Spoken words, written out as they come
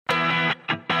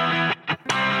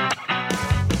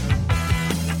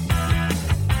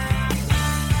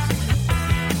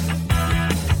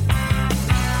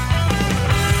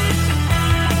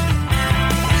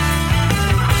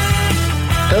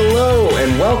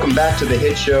Welcome back to the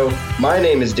Hit Show. My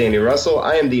name is Danny Russell.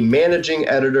 I am the managing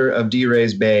editor of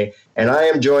D-Rays Bay, and I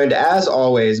am joined, as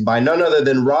always, by none other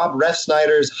than Rob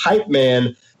Refsnyder's hype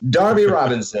man, Darby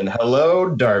Robinson.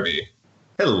 Hello, Darby.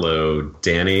 Hello,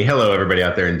 Danny. Hello, everybody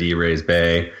out there in D-Rays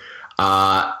Bay.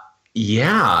 Baseball's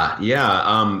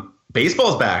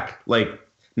back. Like,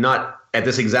 not at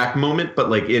this exact moment, but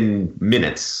like in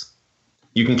minutes.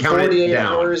 You can count it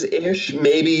down. 48 hours-ish,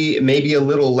 maybe a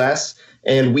little less.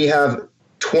 And we have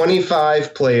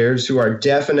 25 players who are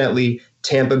definitely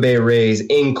Tampa Bay Rays,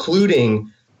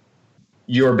 including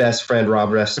your best friend, Rob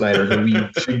Refsnyder, who we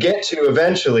should get to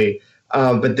eventually.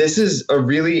 But this is a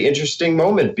really interesting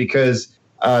moment because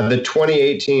the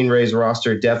 2018 Rays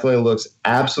roster definitely looks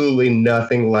absolutely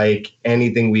nothing like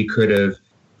anything we could have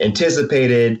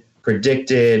anticipated,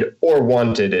 predicted, or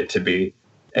wanted it to be.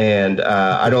 And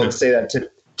I don't say that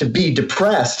to be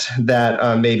depressed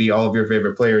that maybe all of your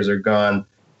favorite players are gone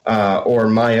or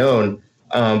my own.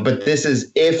 But this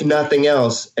is, if nothing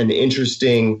else, an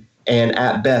interesting and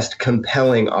at best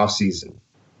compelling offseason.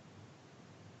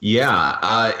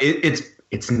 Yeah,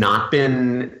 it's not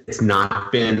been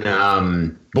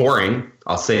boring.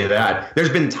 I'll say that. There's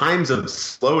been times of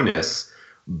slowness,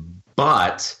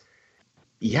 but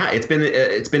yeah, it's been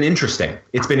interesting.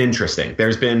 It's been interesting.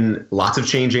 There's been lots of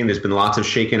changing. There's been lots of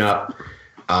shaking up.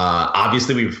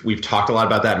 Obviously, we've talked a lot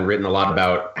about that and written a lot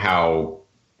about how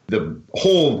the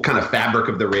whole kind of fabric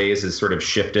of the Rays has sort of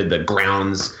shifted. The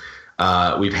grounds,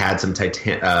 we've had some kind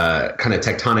of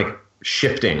tectonic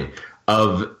shifting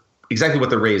of exactly what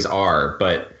the Rays are.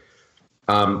 But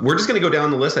we're just going to go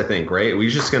down the list, I think, right? We're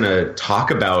just going to talk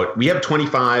about, we have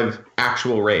 25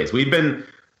 actual Rays. We've been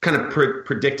kind of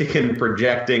predicting and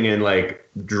projecting and like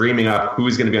dreaming up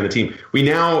who's going to be on the team. We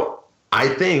now, I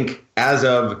think, as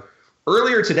of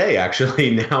earlier today,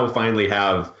 actually, now finally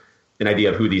have an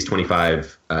idea of who these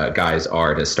 25 guys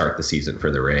are to start the season for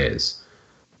the Rays.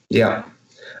 Yeah.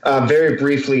 Very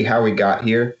briefly, how we got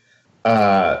here.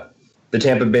 The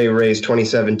Tampa Bay Rays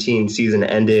 2017 season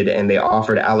ended, and they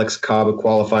offered Alex Cobb a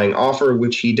qualifying offer,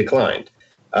 which he declined.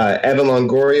 Evan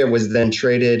Longoria was then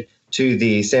traded to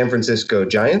the San Francisco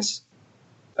Giants.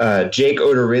 Jake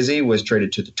Odorizzi was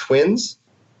traded to the Twins.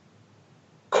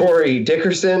 Corey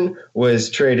Dickerson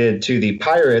was traded to the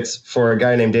Pirates for a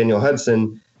guy named Daniel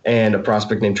Hudson and a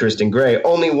prospect named Tristan Gray.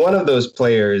 Only one of those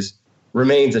players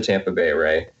remains a Tampa Bay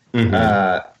Ray.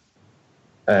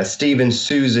 Mm-hmm. Steven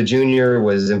Souza Jr.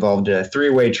 was involved in a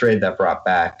three-way trade that brought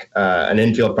back an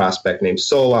infield prospect named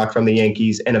Solak from the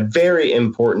Yankees and a very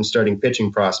important starting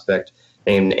pitching prospect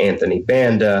named Anthony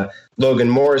Banda. Logan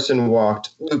Morrison walked.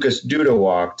 Lucas Duda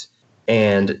walked.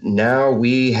 And now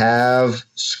we have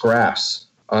scraps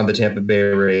on the Tampa Bay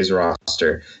Rays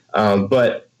roster.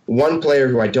 But one player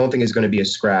who I don't think is going to be a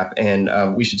scrap,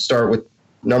 and we should start with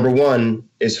number one,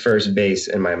 is first base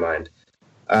in my mind.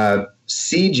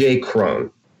 C.J. Cron.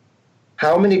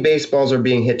 How many baseballs are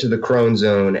being hit to the Cron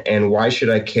zone, and why should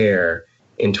I care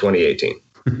in 2018?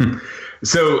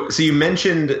 So you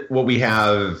mentioned what we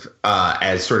have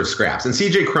as sort of scraps, and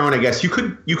C.J. Cron, I guess you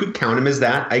could count him as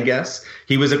that. I guess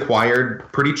he was acquired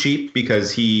pretty cheap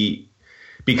because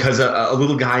a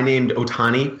little guy named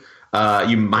Ohtani.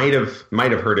 You might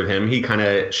have heard of him. He kind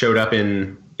of showed up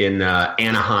in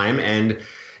Anaheim, and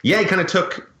yeah, he kind of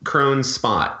took Cron's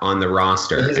spot on the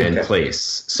roster and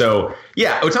place. So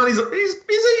yeah, Ohtani's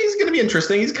he's going to be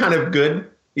interesting. He's kind of good.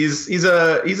 He's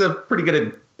a pretty good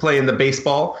at playing the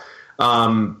baseball.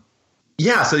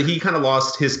 So he kind of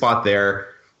lost his spot there.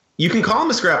 You can call him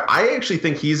a scrap. I actually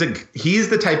think he's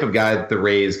the type of guy that the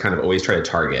Rays kind of always try to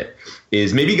target,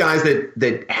 is maybe guys that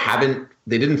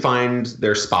didn't find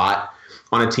their spot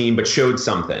on a team but showed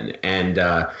something. And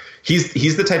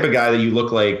he's the type of guy that you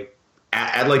look like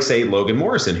at like, say, Logan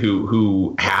Morrison,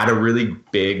 who had a really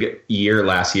big year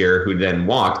last year, who then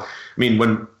walked. I mean,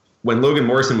 when Logan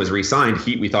Morrison was re-signed,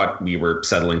 we thought we were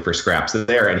settling for scraps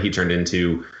there, and he turned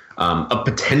into a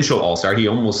potential all-star. He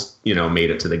almost, made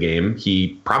it to the game.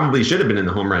 He probably should have been in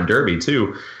the home run derby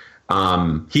too.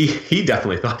 He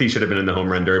definitely thought he should have been in the home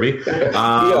run derby. He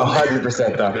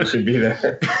 100% thought he should be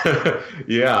there.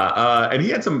 Yeah, and he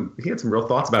had some real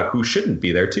thoughts about who shouldn't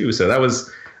be there too. So that was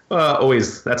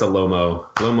that's a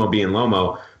Lomo being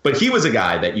Lomo. But he was a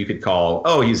guy that you could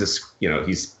call,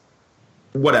 he's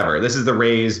whatever. This is the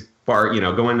Rays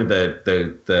going to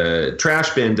the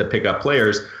trash bin to pick up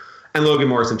players. And Logan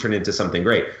Morrison turned into something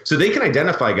great. So they can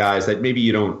identify guys that maybe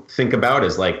you don't think about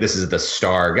as like, this is the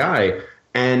star guy.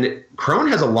 And Cron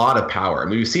has a lot of power. I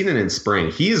mean, we've seen it in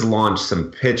spring. He's launched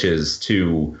some pitches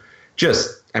to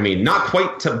not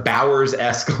quite to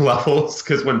Bauers-esque levels,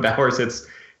 because when Bauers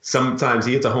sometimes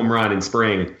he hits a home run in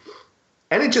spring.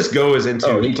 And it just goes into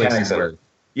places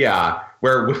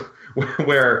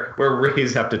where, where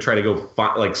Rays have to try to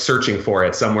go searching for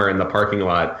it somewhere in the parking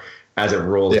lot as it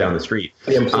rolls down the street.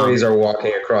 The employees are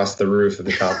walking across the roof of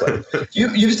the complex.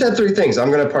 You said three things.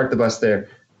 I'm going to park the bus there.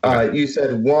 You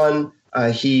said one,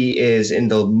 he is in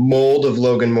the mold of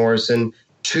Logan Morrison.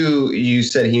 Two, you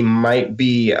said he might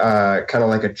be kind of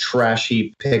like a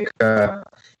trashy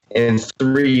pickup. And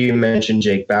three, you mentioned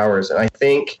Jake Bauers. And I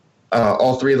think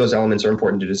all three of those elements are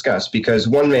important to discuss because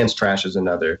one man's trash is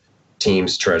another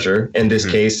team's treasure. In this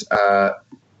case, the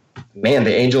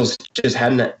Angels just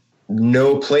had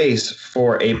no place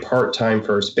for a part-time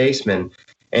first baseman.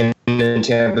 And in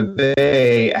Tampa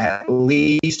Bay, at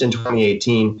least in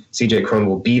 2018, C.J. Cron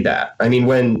will be that. I mean,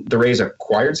 when the Rays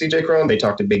acquired C.J. Cron, they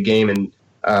talked a big game, and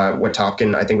what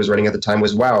Topkin, I think, was writing at the time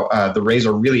was, wow, the Rays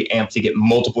are really amped to get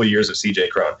multiple years of C.J.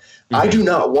 Cron. Mm-hmm. I do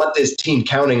not want this team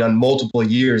counting on multiple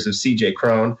years of C.J.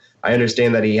 Cron. I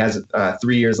understand that he has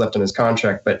 3 years left on his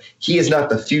contract, but he is not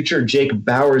the future. Jake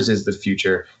Bauers is the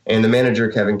future, and the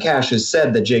manager, Kevin Cash, has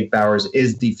said that Jake Bauers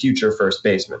is the future first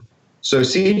baseman. So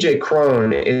C.J.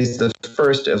 Cron is the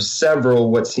first of several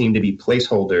what seem to be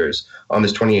placeholders on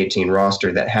this 2018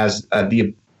 roster that has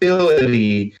the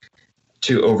ability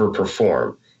to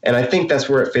overperform. And I think that's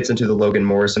where it fits into the Logan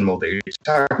Morrison mold that you're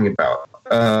talking about.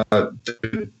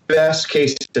 The best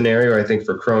case scenario, I think,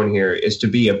 for Cron here is to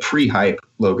be a pre-hype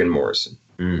Logan Morrison.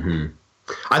 Mm-hmm.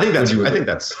 I think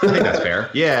that's fair.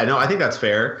 Yeah, no, I think that's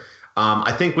fair.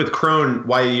 I think with Cron,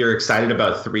 why you're excited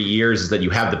about 3 years is that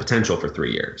you have the potential for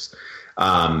 3 years.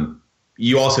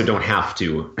 You also don't have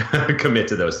to commit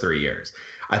to those 3 years.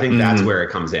 I think that's where it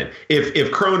comes in.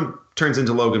 If Cron turns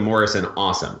into Logan Morrison,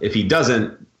 awesome. If he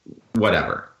doesn't,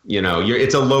 whatever.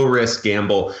 It's a low risk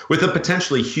gamble with a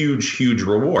potentially huge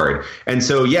reward. And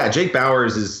so, Jake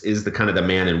Bauers is the kind of the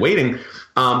man in waiting.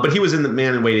 But he was in the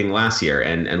man in waiting last year,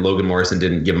 and Logan Morrison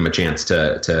didn't give him a chance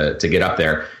to get up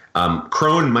there.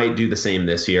 Cron might do the same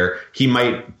this year. He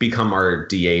might become our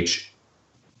DH.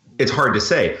 It's hard to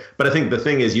say, but I think the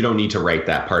thing is you don't need to write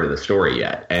that part of the story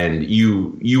yet. And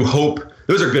you hope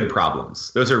those are good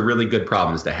problems. Those are really good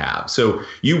problems to have. So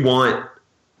you want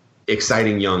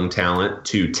exciting young talent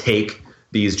to take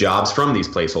these jobs from these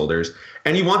placeholders,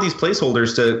 and you want these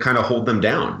placeholders to kind of hold them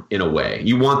down in a way.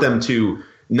 You want them to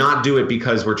not do it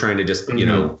because we're trying to just,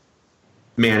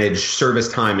 manage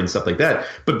service time and stuff like that,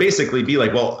 but basically be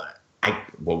like, well,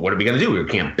 what are we going to do? We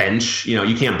can't bench,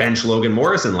 you can't bench Logan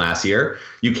Morrison last year.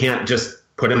 You can't just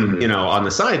put him, on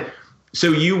the side. So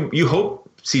you hope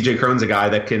CJ Cron's a guy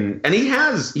that can, and he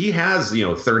has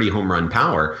 30 home run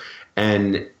power,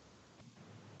 and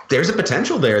there's a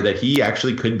potential there that he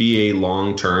actually could be a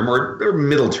long-term or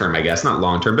middle term, I guess, not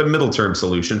long-term, but middle-term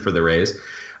solution for the Rays.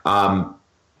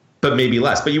 But maybe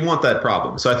less, but you want that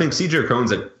problem. So I think CJ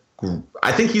Cron's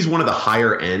I think he's one of the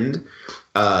higher end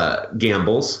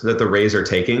gambles that the Rays are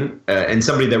taking, and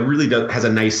somebody that really has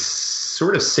a nice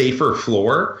sort of safer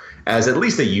floor as at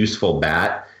least a useful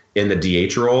bat in the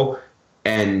DH role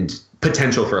and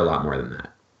potential for a lot more than that.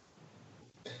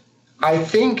 I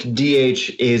think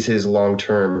DH is his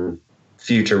long-term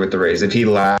future with the Rays if he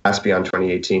lasts beyond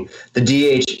 2018. The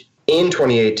DH in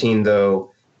 2018,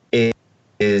 though,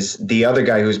 is the other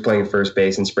guy who's playing first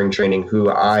base in spring training, who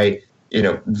I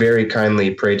very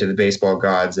kindly pray to the baseball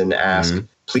gods and ask,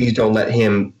 please don't let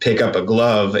him pick up a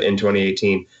glove in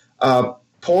 2018.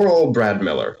 Poor old Brad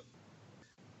Miller,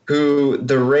 who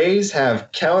the Rays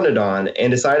have counted on and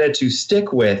decided to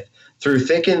stick with through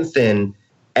thick and thin,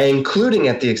 including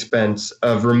at the expense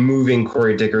of removing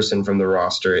Corey Dickerson from the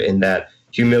roster in that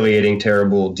humiliating,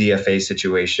 terrible DFA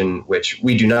situation, which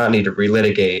we do not need to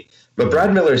relitigate. But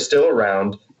Brad Miller is still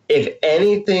around. If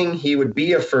anything, he would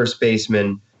be a first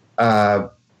baseman,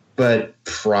 but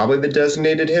probably the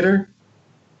designated hitter.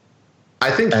 I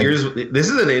think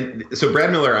so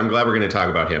Brad Miller, I'm glad we're going to talk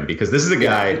about him because this is a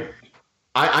guy,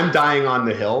 I'm dying on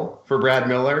the hill for Brad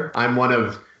Miller. I'm one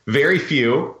of very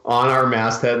few on our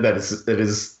masthead that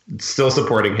is still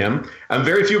supporting him. I'm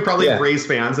very few probably Rays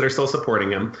fans that are still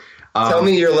supporting him. Tell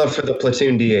me your love for the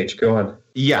platoon DH. Go on.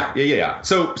 Yeah.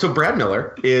 So Brad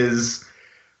Miller is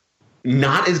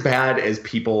not as bad as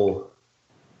people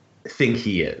think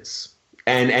he is.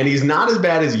 And he's not as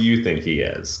bad as you think he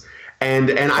is.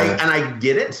 And I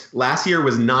get it. Last year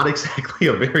was not exactly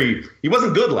he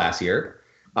wasn't good last year.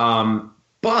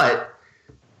 But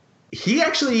he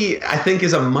actually, I think,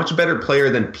 is a much better player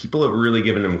than people have really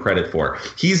given him credit for.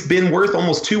 He's been worth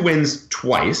almost 2 wins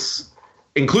twice,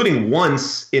 including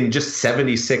once in just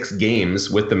 76 games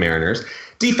with the Mariners.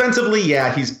 Defensively,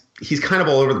 he's kind of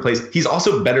all over the place. He's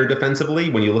also better defensively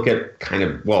when you look at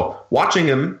watching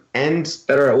him and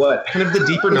better at what? Kind of the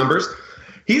deeper numbers.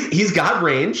 He's got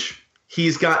range.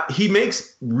 He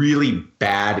makes really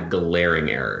bad glaring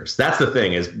errors. That's the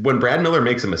thing, is when Brad Miller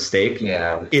makes a mistake,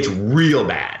 it's real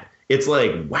bad. It's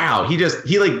like, wow, he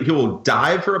will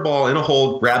dive for a ball in a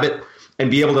hole, grab it, and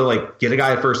be able to like get a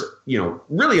guy at first,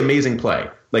 really amazing play,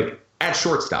 like at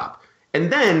shortstop.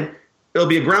 And then it'll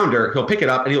be a grounder, he'll pick it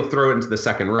up and he'll throw it into the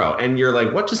second row. And you're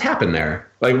like, what just happened there?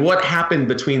 Like, what happened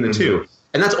between the two?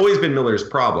 And that's always been Miller's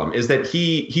problem, is that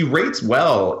he rates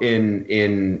well in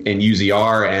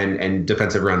UZR and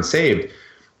defensive runs saved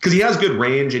because he has good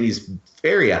range and he's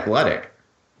very athletic.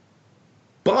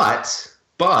 But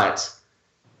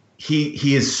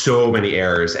he has so many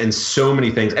errors and so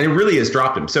many things, and it really has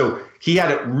dropped him. So he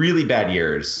had really bad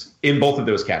years in both of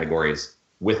those categories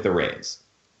with the Rays.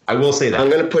 I will say that. I'm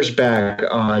going to push back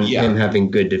on him having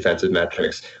good defensive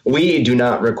metrics. We do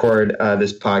not record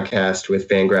this podcast with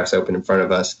Fangraphs open in front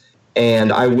of us.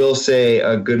 And I will say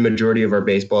a good majority of our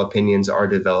baseball opinions are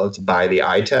developed by the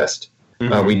eye test.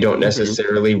 We don't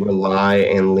necessarily rely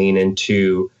and lean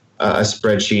into a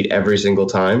spreadsheet every single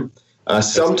time.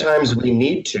 Sometimes we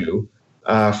need to.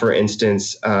 For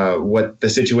instance, what the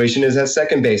situation is at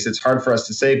second base. It's hard for us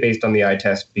to say based on the eye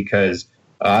test because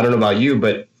I don't know about you,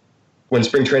 but when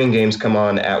spring training games come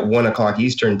on at 1 o'clock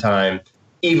Eastern time,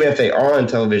 even if they are on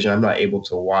television, I'm not able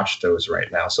to watch those right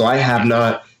now. So I have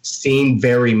not seen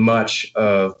very much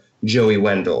of Joey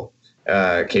Wendle,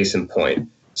 case in point.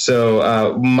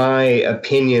 So my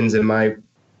opinions and my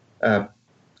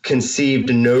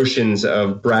conceived notions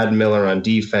of Brad Miller on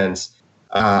defense,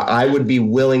 I would be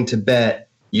willing to bet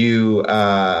you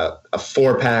a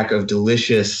 4-pack of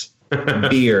delicious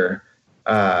beer,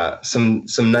 some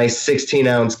nice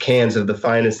 16-ounce cans of the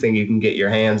finest thing you can get your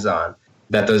hands on,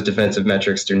 that those defensive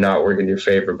metrics do not work in your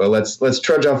favor. But let's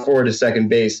trudge on forward to second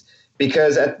base,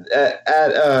 because at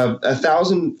a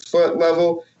 1,000-foot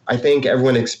level, I think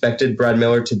everyone expected Brad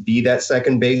Miller to be that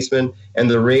second baseman, and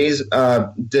the Rays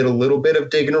did a little bit of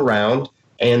digging around,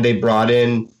 and they brought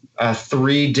in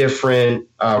 3 different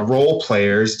role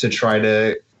players to try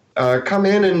to come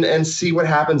in and see what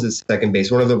happens at second base.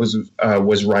 One of them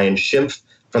was Ryan Schimpf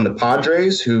from the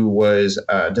Padres, who was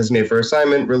designated for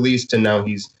assignment, released, and now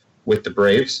he's with the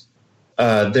Braves.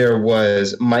 There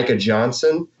was Micah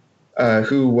Johnson,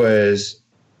 who was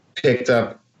picked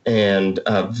up and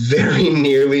very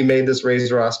nearly made this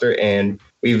Rays roster, and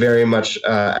we very much,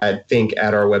 I think,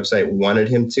 at our website wanted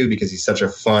him to, because he's such a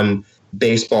fun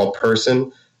baseball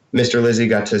person. Mr. Lizzie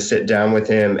got to sit down with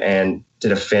him and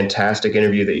did a fantastic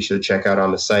interview that you should check out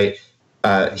on the site.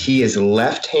 He is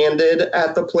left-handed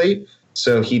at the plate,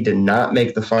 so he did not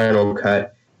make the final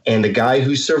cut. And the guy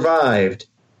who survived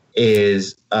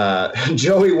is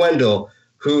Joey Wendle,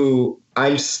 who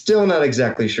I'm still not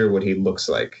exactly sure what he looks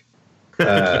like.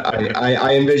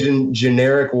 I envision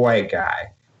generic white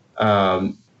guy.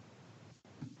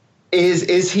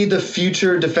 Is he the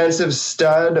future defensive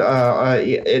stud?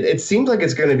 It seems like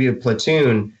it's going to be a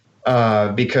platoon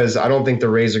because I don't think the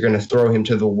Rays are going to throw him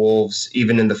to the Wolves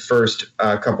even in the first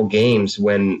couple games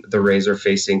when the Rays are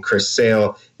facing Chris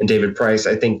Sale and David Price.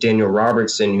 I think Daniel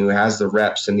Robertson, who has the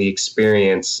reps and the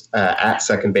experience at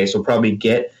second base, will probably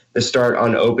get the start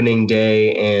on opening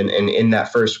day and in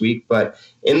that first week. But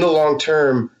in the long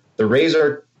term, the Rays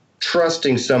are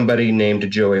trusting somebody named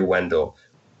Joey Wendle.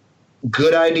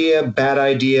 Good idea, bad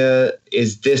idea?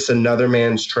 Is this another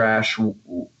man's trash?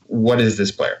 What is this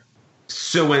player?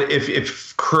 So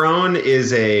if Cron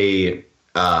is a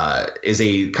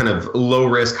kind of low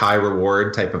risk, high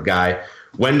reward type of guy,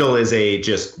 Wendle is a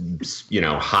just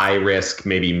high risk,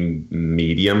 maybe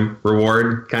medium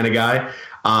reward kind of guy.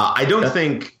 I don't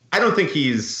think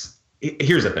he's.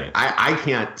 Here's the thing. I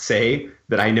can't say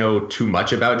that I know too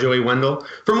much about Joey Wendle.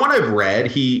 From what I've read,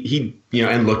 he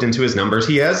and looked into his numbers,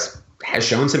 he has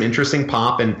shown some interesting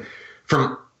pop, and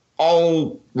from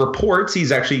all reports,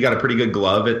 he's actually got a pretty good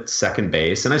glove at second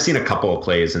base. And I've seen a couple of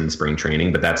plays in spring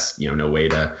training, but that's no way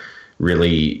to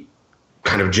really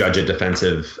kind of judge a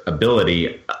defensive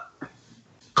ability.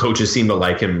 Coaches seem to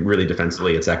like him really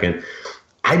defensively at second.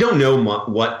 I don't know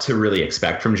what to really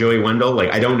expect from Joey Wendle.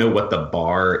 Like, I don't know what the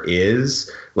bar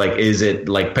is. Like, is it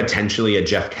like potentially a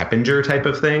Jeff Keppinger type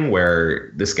of thing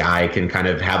where this guy can kind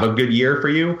of have a good year for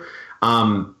you?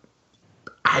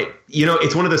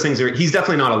 It's one of those things where he's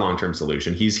definitely not a long-term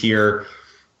solution. He's here.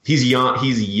 He's young.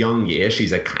 He's youngish.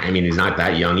 He's not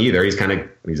that young either. He's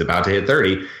about to hit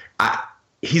 30.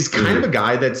 He's kind of a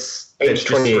guy that's age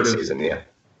 28 season. Yeah.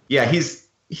 Yeah.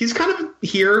 He's kind of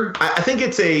here. I think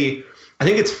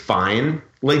it's fine.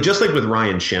 Like, just like with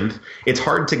Ryan Schimpf, it's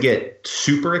hard to get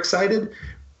super excited.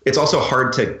 It's also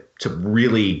hard to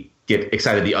really get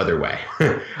excited the other way.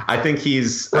 I think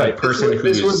he's right. a person who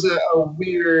this was a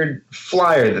weird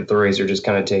flyer that the Rays are just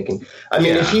kind of taking. I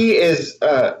mean, if he is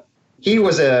he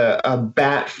was a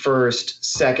bat first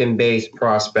second base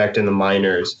prospect in the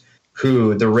minors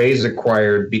who the Rays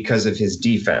acquired because of his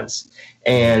defense,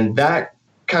 and that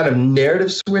kind of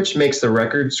narrative switch makes the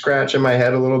record scratch in my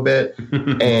head a little bit,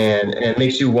 and it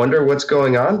makes you wonder what's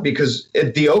going on, because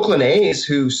the Oakland A's,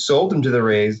 who sold him to the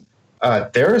Rays,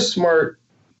 they're a smart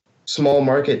small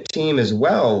market team as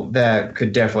well that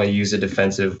could definitely use a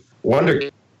defensive wonder.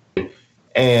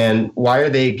 And why are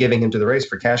they giving him to the Rays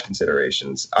for cash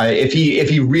considerations? If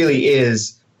he really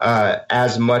is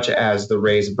as much as the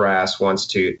Rays brass wants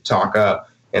to talk up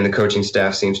and the coaching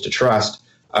staff seems to trust,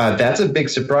 that's a big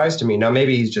surprise to me. Now,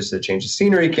 maybe he's just a change of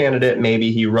scenery candidate.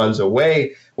 Maybe he runs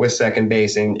away with second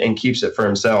base and keeps it for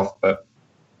himself. But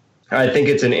I think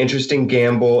it's an interesting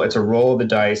gamble. It's a roll of the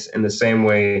dice in the same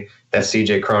way that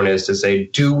CJ Cron is, to say,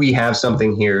 do we have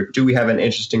something here? Do we have an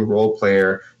interesting role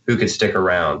player who could stick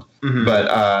around? Mm-hmm.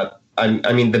 But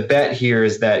I mean, the bet here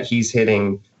is that he's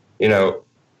hitting,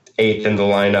 eighth in the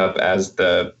lineup as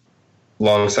the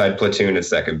long side platoon at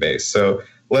second base. So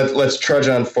let's trudge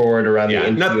on forward around the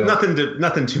infield.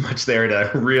 Nothing too much there to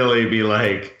really be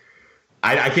like,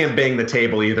 I can't bang the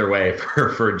table either way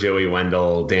for Joey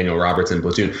Wendle, Daniel Robertson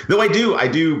platoon. Though I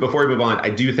do, before we move on, I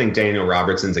do think Daniel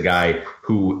Robertson's a guy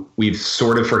who we've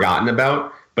sort of forgotten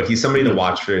about, but he's somebody to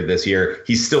watch for this year.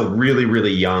 He's still really,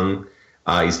 really young.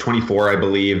 He's 24, I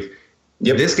believe.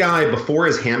 Yep. This guy, before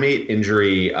his hamate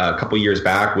injury a couple years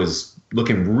back, was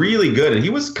looking really good, and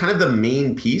he was kind of the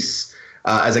main piece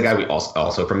as a guy we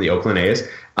also from the Oakland A's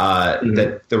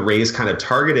that the Rays kind of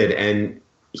targeted, and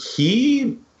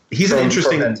he's an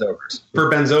interesting for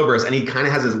Ben Zobrist, and he kind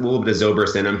of has a little bit of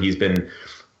Zobrist in him. He's been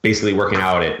basically working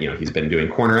out at, he's been doing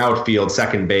corner outfield,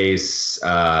 second base.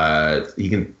 He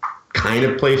can kind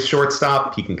of play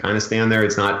shortstop. He can kind of stand there.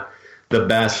 It's not the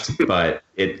best, but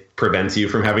it prevents you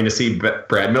from having to see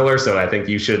Brad Miller. So I think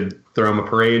you should throw him a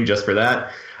parade just for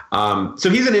that. So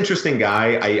he's an interesting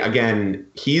guy.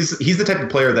 He's the type of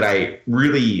player that I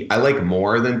like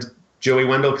more than Joey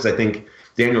Wendle, because I think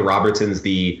Daniel Robertson's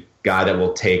the guy that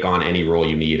will take on any role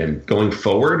you need. And going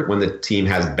forward, when the team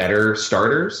has better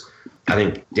starters, I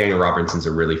think Daniel Robertson's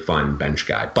a really fun bench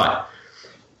guy. But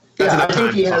I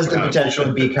think he has the potential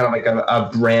to be kind of like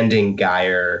a Brandon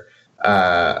Guyer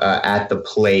at the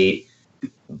plate.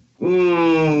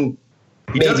 He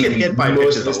does get hit by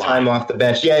most of his time off the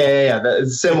bench. Yeah.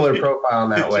 Similar profile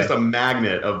in that way. Just a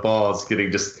magnet of balls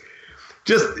getting just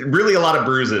really a lot of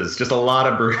bruises. Just a lot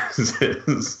of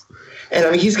bruises. And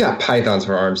I mean, he's got pythons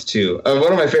for arms too.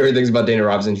 One of my favorite things about Daniel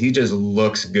Robertson, he just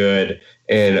looks good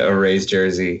in a Rays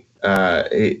jersey.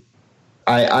 I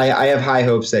have high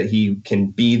hopes that he can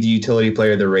be the utility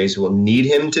player the Rays will need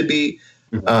him to be.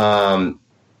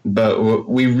 But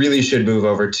we really should move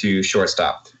over to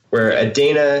shortstop, where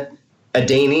Adeiny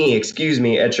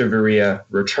Echeverria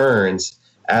returns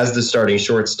as the starting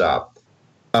shortstop.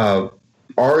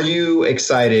 Are you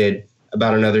excited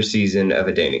about another season of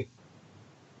Adeiny?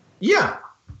 Yeah,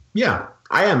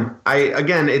 I am. I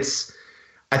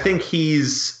think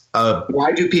he's.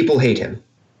 Why do people hate him?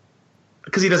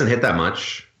 Because he doesn't hit that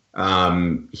much.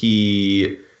 I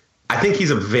think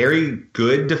he's a very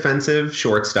good defensive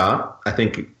shortstop. I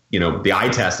think, the eye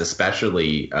test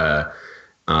especially kind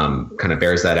of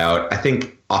bears that out. I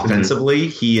think offensively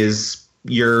he is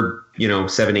your,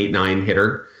 7, 8, 9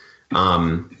 hitter.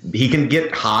 He can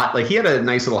get hot. Like, he had a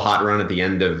nice little hot run at the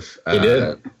end of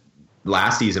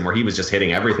last season where he was just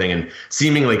hitting everything and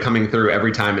seemingly coming through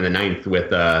every time in the ninth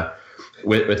with a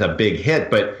big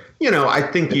hit. But I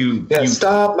think you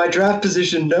stop my draft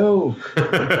position. No,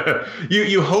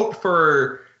 you hope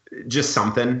for just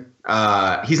something.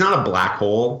 He's not a black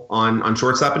hole on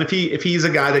shortstop, and if he's a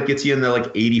guy that gets you in the like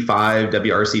 85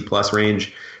 WRC plus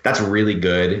range, that's really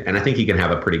good. And I think he can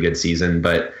have a pretty good season.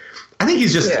 But I think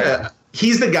he's just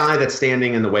he's the guy that's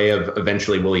standing in the way of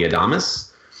eventually Willy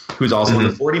Adames, who's also in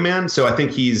the 40 man. So I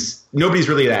think nobody's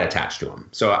really that attached to him.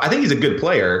 So I think he's a good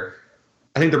player.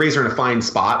 I think the Rays are in a fine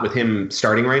spot with him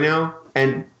starting right now,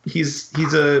 and he's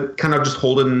a kind of just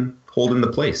holding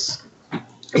the place.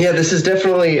 Yeah, this is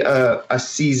definitely a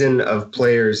season of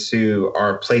players who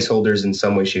are placeholders in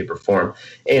some way, shape, or form.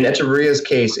 In Echeverria's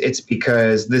case, it's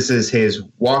because this is his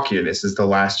walk year. This is the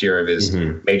last year of his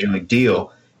major league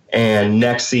deal, and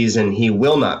next season he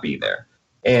will not be there.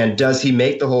 And does he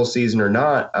make the whole season or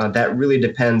not? That really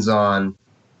depends on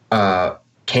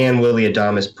can Willy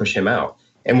Adames push him out.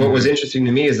 And what was interesting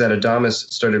to me is that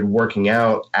Adames started working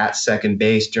out at second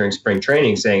base during spring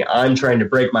training, saying, I'm trying to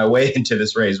break my way into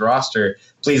this Rays roster.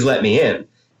 Please let me in.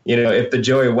 if the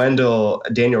Joey Wendell,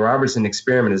 Daniel Robertson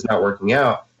experiment is not working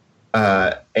out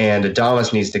and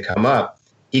Adames needs to come up,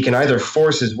 he can either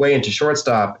force his way into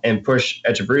shortstop and push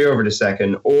Echeverria over to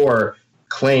second or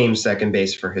claim second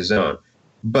base for his own.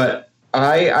 But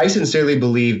I sincerely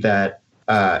believe that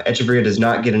Echeverria does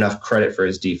not get enough credit for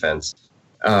his defense.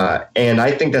 And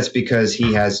I think that's because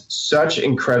he has such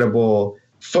incredible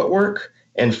footwork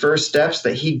and first steps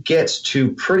that he gets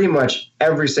to pretty much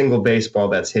every single baseball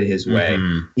that's hit his way.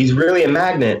 Mm-hmm. He's really a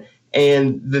magnet.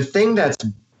 And the thing that's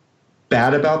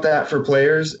bad about that for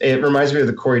players, it reminds me of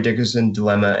the Corey Dickerson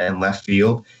dilemma in left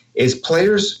field, is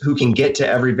players who can get to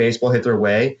every baseball hit their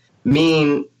way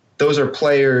mean those are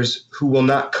players who will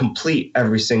not complete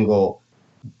every single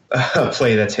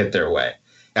play that's hit their way.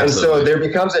 Absolutely. And so there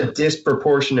becomes a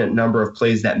disproportionate number of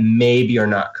plays that maybe are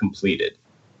not completed.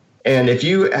 And if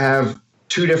you have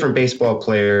two different baseball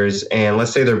players, and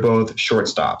let's say they're both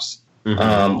shortstops,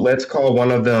 let's call one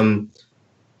of them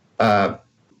Gabany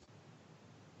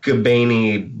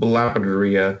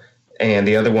Blapaduria and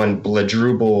the other one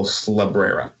Bladrubal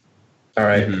Slabrera. All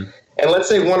right. Mm-hmm. And let's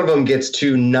say one of them gets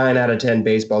to 9 out of 10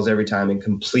 baseballs every time and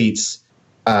completes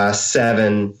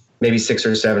 7, maybe 6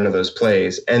 or 7 of those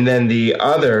plays. And then the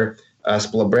other,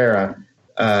 Slabrera,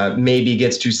 maybe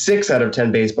gets to 6 out of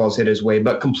 10 baseballs hit his way,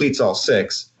 but completes all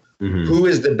 6. Mm-hmm. Who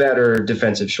is the better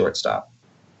defensive shortstop?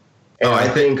 And I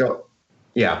think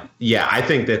yeah. I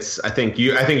think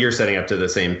you're setting up to the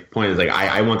same point as like,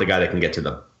 I want the guy that can get to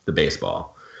the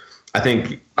baseball. I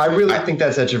think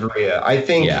that's Echeverria. I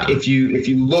think if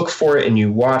you look for it and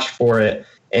you watch for it,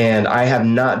 and I have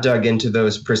not dug into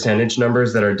those percentage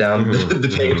numbers that are down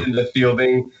the page in the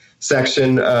fielding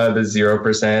section, the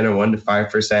 0% and 1 to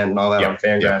 5% and all that on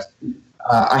Fangraphs.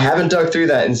 I haven't dug through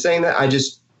that. And saying that,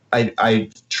 I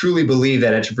truly believe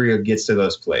that Echeverria gets to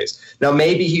those plays. Now,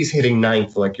 maybe he's hitting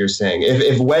 9th, like you're saying.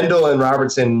 If Wendell and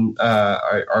Robertson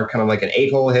are kind of like an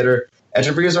 8-hole hitter,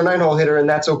 Echeverria's our 9-hole hitter, and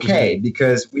that's okay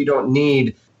because we don't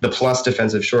need the plus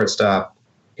defensive shortstop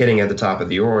hitting at the top of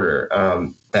the order.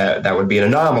 That would be an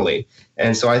anomaly.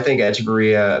 And so I think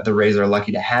Echeverria, the Rays are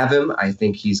lucky to have him. I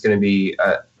think he's going to be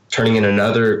turning in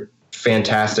another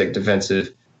fantastic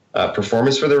defensive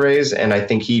performance for the Rays, and I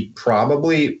think he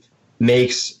probably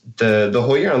makes the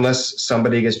whole year unless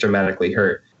somebody gets dramatically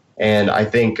hurt. And I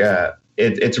think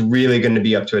it's really going to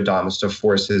be up to Adames to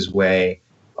force his way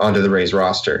onto the Rays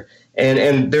roster.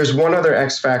 And there's one other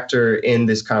X factor in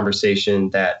this conversation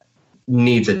that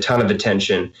needs a ton of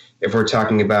attention if we're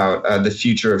talking about the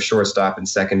future of shortstop and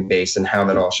second base and how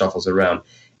that all shuffles around.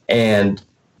 And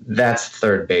that's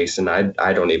third base, and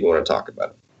I don't even want to talk about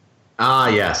it. Ah,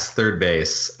 yes, third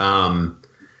base.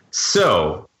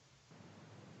 So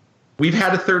we've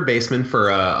had a third baseman for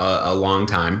a long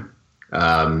time.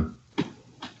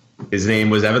 His name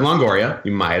was Evan Longoria.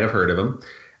 You might have heard of him.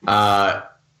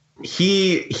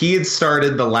 He had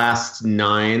started the last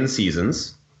 9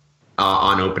 seasons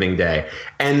on opening day.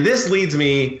 And this leads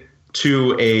me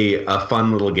to a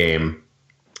fun little game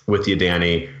with you,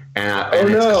 Danny.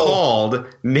 It's called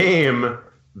Name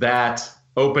That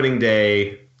Opening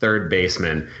Day Third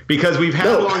Baseman. Because we've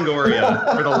had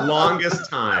Longoria for the longest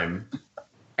time.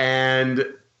 And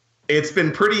it's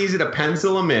been pretty easy to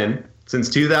pencil him in. Since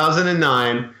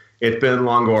 2009, it's been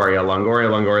Longoria.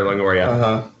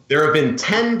 Uh-huh. There have been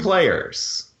 10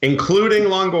 players, including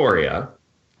Longoria,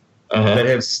 that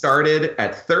have started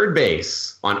at third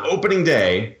base on opening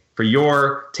day for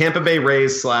your Tampa Bay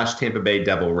Rays / Tampa Bay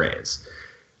Devil Rays.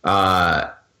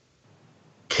 How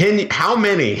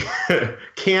many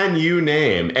can you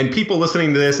name? And people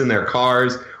listening to this in their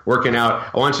cars, working out,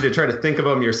 I want you to try to think of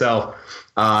them yourself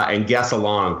and guess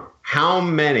along. How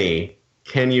many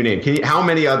can you name? How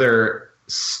many other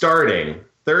starting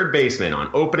third basemen on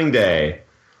opening day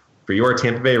for your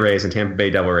Tampa Bay Rays and Tampa Bay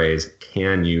Devil Rays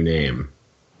can you name?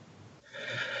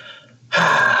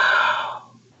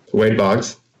 Wade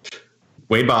Boggs.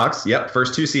 Yep.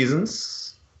 First 2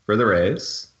 seasons for the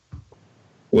Rays.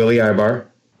 Willie Ibar.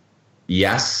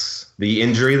 Yes. The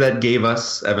injury that gave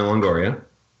us Evan Longoria.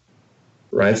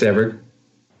 Ryan Sandberg.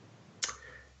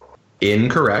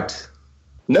 Incorrect.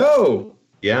 No.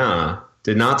 Yeah.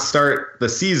 Did not start the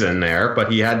season there,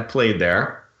 but he had played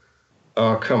there.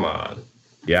 Oh, come on.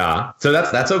 Yeah. So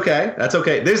that's okay. That's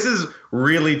okay. This is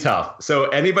really tough. So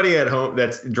anybody at home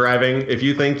that's driving, if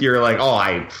you think you're like, oh,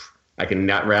 I can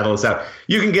not rattle this out,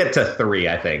 you can get to 3,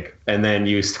 I think. And then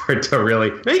you start to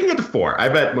really, no, you can get to 4. I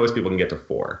bet most people can get to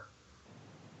 4.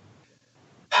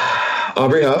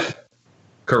 Aubrey Huff.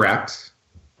 Correct.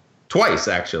 Twice,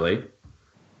 actually.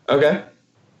 Okay.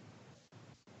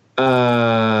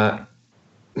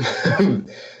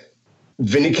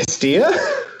 Vinny Castilla?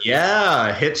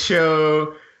 Yeah, hit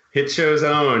show Hit Show's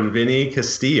own Vinny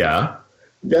Castilla.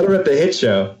 Got him at the Hit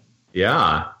Show.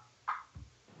 Yeah.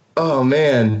 Oh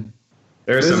man,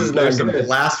 there's some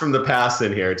blast from the past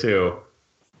in here too.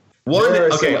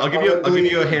 Okay, I'll give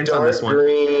you a hint on this one.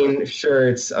 Green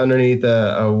shirts underneath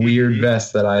a weird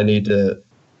vest that I need to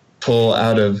pull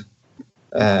out of.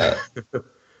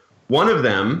 One of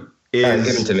them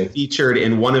is featured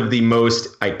in one of the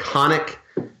most iconic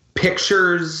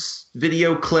pictures,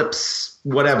 video clips,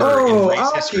 whatever in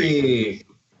race history.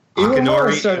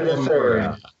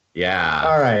 Akinori. Yeah.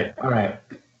 All right.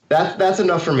 That's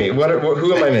enough for me.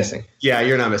 Who am I missing? Yeah,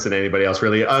 you're not missing anybody else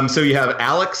really. So you have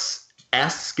Alex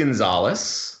S.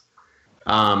 Gonzalez,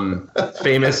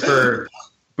 famous for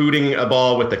booting a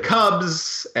ball with the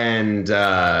Cubs and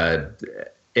during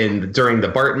the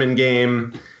Bartman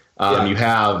game. You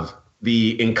have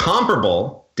the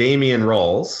incomparable Damian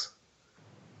Rolls.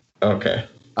 Okay.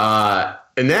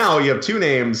 And now you have two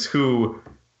names who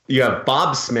you have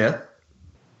Bob Smith.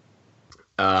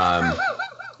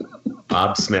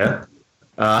 Bob Smith,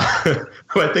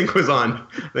 who I think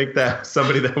that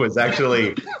somebody that was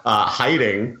actually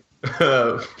hiding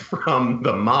from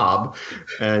the mob,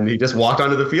 and he just walked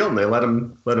onto the field and they let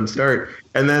him start.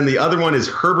 And then the other one is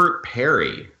Herbert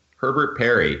Perry,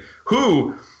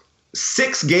 who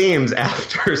 6 games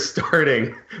after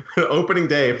starting opening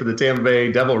day for the Tampa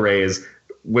Bay Devil Rays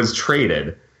was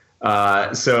traded.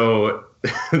 So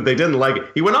they didn't like it.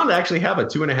 He went on to actually have a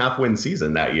 2.5 win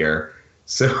season that year.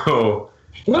 So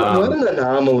what an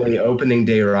anomaly opening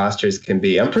day rosters can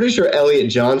be. I'm pretty sure Elliot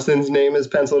Johnson's name is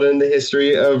penciled in the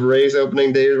history of Rays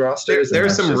opening day rosters.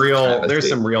 There's some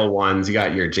real ones. You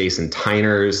got your Jason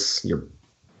Tyners, your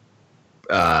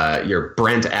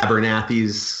Brent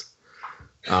Abernathy's.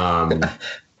 Yeah.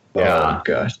 Oh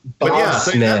gosh. But yeah,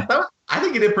 so I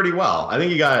think you did pretty well. I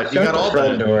think you got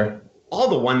all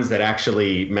the ones that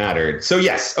actually mattered. So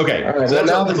yes, okay. All right, so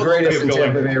now the greatest in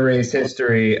Tampa Bay Rays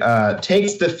history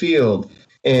takes the field,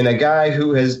 and a guy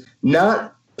who has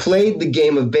not played the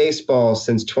game of baseball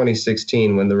since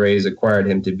 2016 when the Rays acquired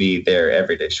him to be their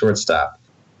everyday shortstop.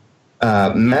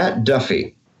 Matt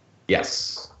Duffy.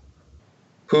 Yes.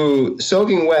 Who,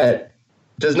 soaking wet,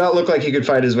 does not look like he could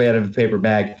fight his way out of a paper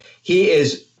bag. He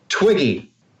is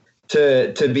twiggy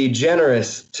to be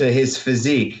generous to his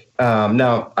physique.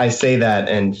 Now, I say that,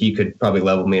 and he could probably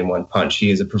level me in one punch.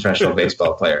 He is a professional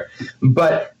baseball player.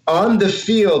 But on the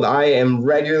field, I am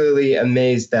regularly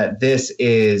amazed that this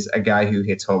is a guy who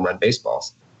hits home run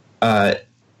baseballs.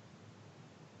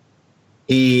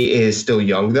 He is still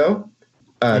young, though.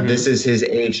 This is his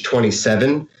age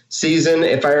 27 season,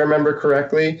 if I remember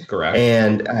correctly. Correct.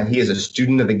 And he is a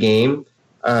student of the game.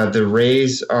 The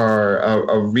Rays are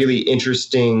a really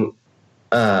interesting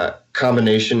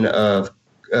combination of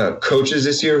coaches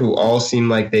this year who all seem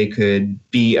like they could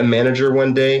be a manager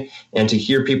one day. And to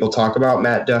hear people talk about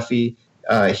Matt Duffy,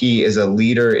 he is a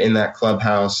leader in that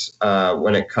clubhouse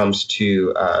when it comes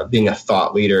to being a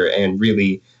thought leader and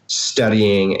really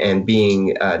studying and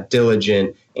being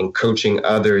diligent and coaching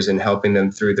others and helping them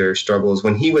through their struggles.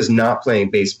 When he was not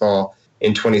playing baseball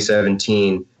in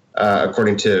 2017,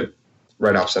 according to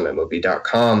write-offs on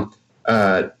MLB.com,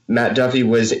 Matt Duffy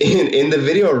was in the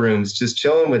video rooms just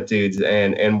chilling with dudes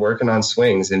and working on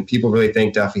swings. And people really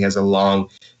think Duffy has a long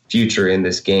future in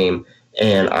this game.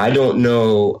 And I don't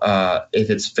know if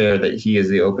it's fair that he is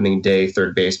the opening day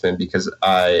third baseman, because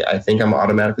I think I'm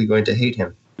automatically going to hate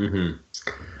him. Mm-hmm.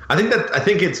 I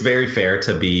think it's very fair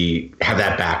to have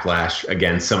that backlash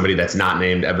against somebody that's not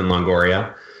named Evan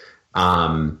Longoria.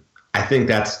 I think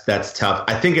that's tough.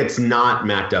 I think it's not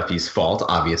Matt Duffy's fault,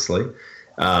 obviously.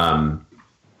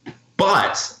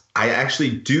 But I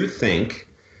actually do think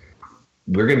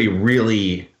we're going to be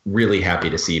really, really happy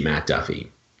to see Matt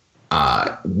Duffy.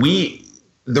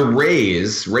 The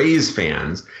Rays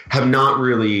fans have not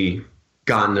really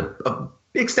gotten a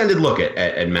extended look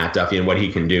at Matt Duffy and what he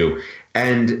can do.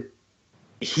 And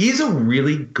he's a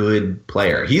really good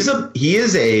player. He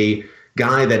is a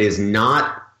guy that is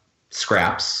not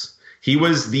scraps. He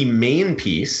was the main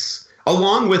piece,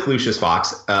 along with Lucius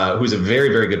Fox, who's a very,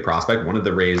 very good prospect, one of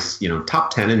the Rays,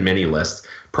 top 10 in many lists,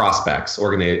 prospects,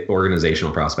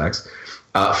 organizational prospects,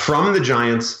 from the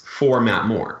Giants for Matt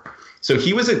Moore. So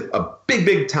he was a big,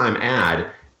 big time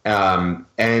ad.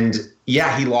 And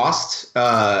yeah, he lost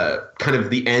kind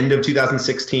of the end of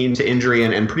 2016 to injury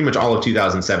and pretty much all of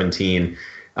 2017.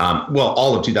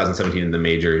 All of 2017 in the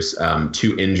majors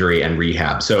to injury and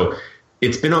rehab. So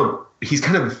it's been a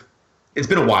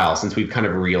while since we've kind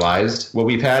of realized what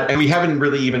we've had, and we haven't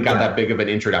really even got that big of an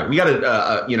introduction. We got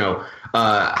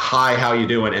hi, how you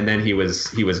doing? And then he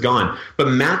was gone. But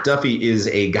Matt Duffy is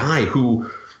a guy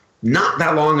who not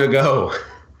that long ago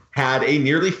had a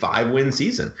nearly 5-win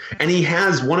season. And he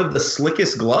has one of the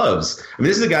slickest gloves. I mean,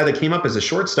 this is a guy that came up as a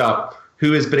shortstop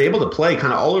who has been able to play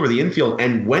kind of all over the infield.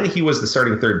 And when he was the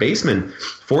starting third baseman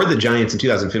for the Giants in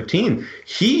 2015,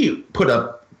 he put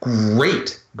up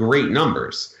great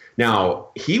numbers. Now,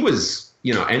 he was,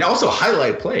 and also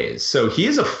highlight plays. So he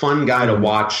is a fun guy to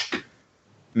watch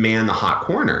man the hot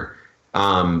corner.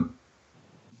 And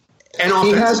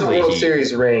he has a World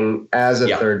Series ring as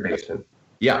a third baseman.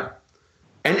 Yeah.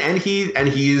 And he's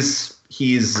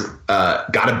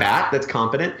got a bat that's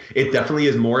competent. It definitely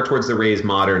is more towards the Rays'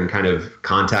 modern kind of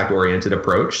contact-oriented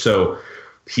approach. So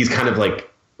he's kind of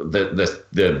like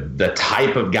the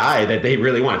type of guy that they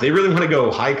really want. If they really want to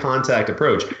go high contact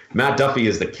approach, Matt Duffy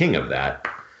is the king of that.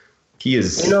 He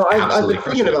is. I've been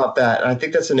thinking about that. I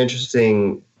think that's an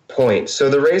interesting point. So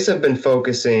the Rays have been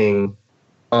focusing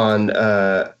on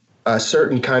a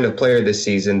certain kind of player this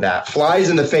season that flies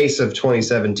in the face of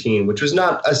 2017, which was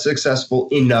not a successful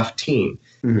enough team.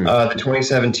 Mm-hmm. The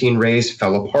 2017 Rays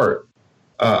fell apart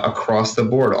across the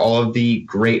board. All of the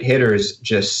great hitters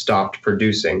just stopped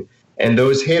producing. And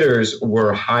those hitters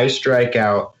were high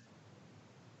strikeout,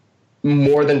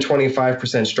 more than 25%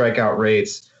 strikeout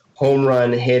rates, home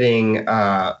run hitting,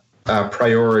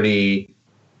 priority,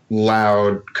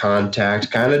 loud contact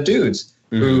kind of dudes.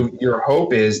 Mm-hmm. Who your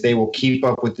hope is they will keep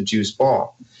up with the juice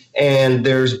ball. And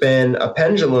there's been a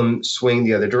pendulum swing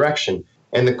the other direction.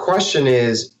 And the question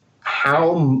is,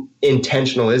 how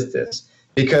intentional is this?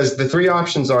 Because the three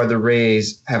options are the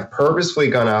Rays have purposefully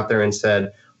gone out there and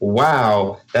said,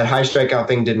 wow, that high strikeout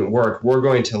thing didn't work. We're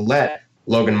going to let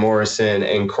Logan Morrison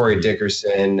and Corey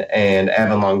Dickerson and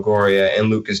Evan Longoria and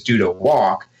Lucas Duda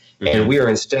walk. Mm-hmm. And we are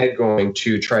instead going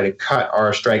to try to cut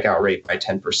our strikeout rate by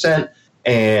 10%.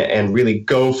 And really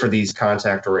go for these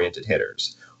contact-oriented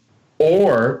hitters.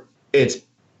 Or it's,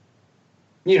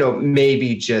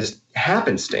 maybe just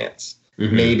happenstance.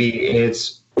 Mm-hmm. Maybe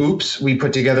it's, oops, we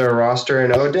put together a roster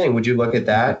and, oh, dang, would you look at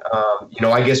that?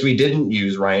 I guess we didn't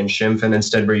use Ryan Schimpf, and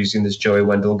instead we're using this Joey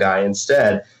Wendell guy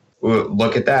instead.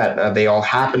 Look at that. They all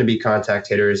happen to be contact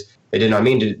hitters. They did not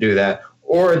mean to do that.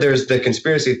 Or there's the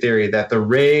conspiracy theory that the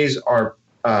Rays are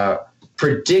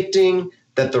predicting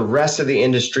that the rest of the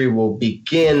industry will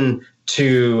begin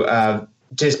to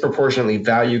disproportionately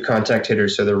value contact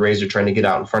hitters, so the Rays are trying to get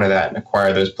out in front of that and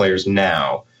acquire those players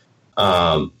now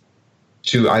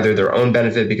to either their own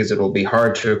benefit because it will be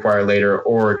hard to acquire later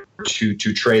or to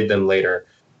trade them later.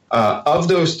 Of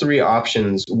those three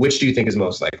options, which do you think is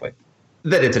most likely?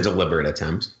 That it's a deliberate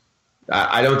attempt.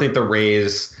 I don't think the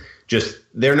Rays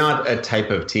they're not a type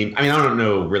of team. I mean, I don't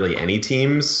know really any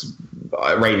teams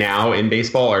right now in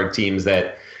baseball are teams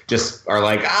that just are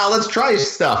like, let's try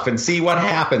stuff and see what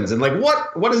happens. And like,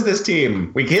 what is this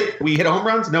team? We hit home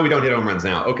runs? No, we don't hit home runs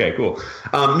now. Okay, cool.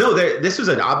 This was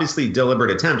an obviously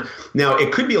deliberate attempt. Now,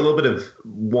 it could be a little bit of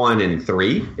 1 and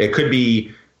 3. It could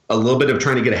be a little bit of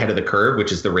trying to get ahead of the curve,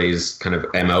 which is the Rays kind of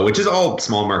MO, which is all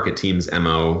small market teams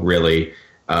MO, really.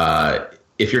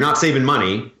 If you're not saving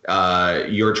money,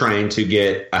 you're trying to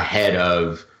get ahead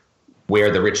of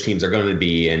where the rich teams are going to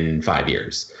be in 5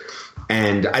 years.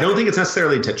 And I don't think it's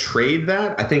necessarily to trade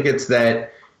that. I think it's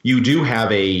that you do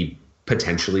have a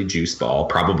potentially juice ball,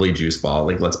 probably juice ball.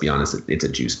 Like, let's be honest, it's a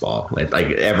juice ball. Like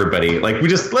everybody, let's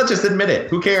just admit it.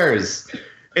 Who cares?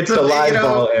 It's the live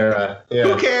ball era. Yeah.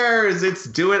 Who cares?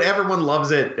 Do it. Everyone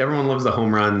loves it. Everyone loves the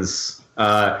home runs.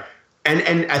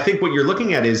 And I think what you're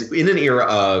looking at is in an era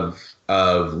of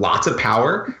lots of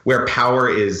power, where power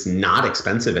is not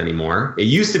expensive anymore. It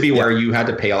used to be where you had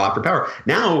to pay a lot for power.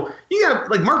 Now you got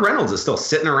Mark Reynolds is still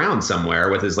sitting around somewhere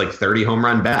with his 30 home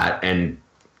run bat and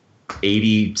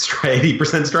 80%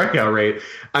 strikeout rate.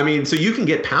 I mean, so you can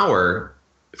get power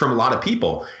from a lot of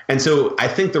people. And so I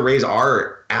think the Rays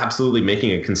are absolutely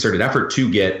making a concerted effort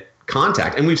to get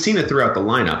contact. And we've seen it throughout the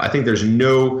lineup. I think there's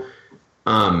no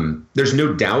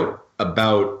doubt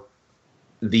about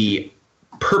the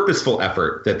purposeful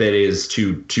effort that is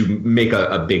to make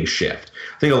a big shift.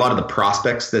 I think a lot of the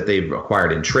prospects that they've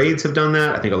acquired in trades have done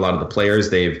that. I think a lot of the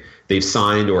players they've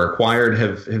signed or acquired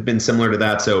have been similar to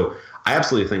that. So I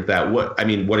absolutely think that. What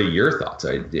are your thoughts?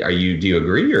 Do you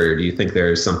agree, or do you think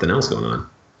there's something else going on?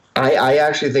 I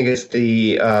actually think it's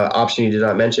the option you did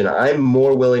not mention. I'm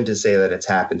more willing to say that it's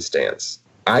happenstance.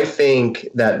 I think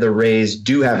that the Rays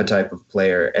do have a type of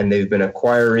player, and they've been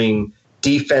acquiring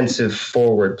defensive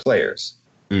forward players.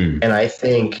 And I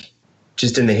think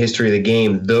just in the history of the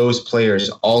game, those players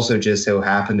also just so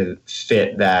happen to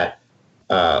fit that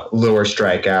lower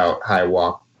strikeout, high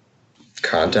walk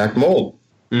contact mold.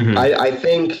 Mm-hmm. I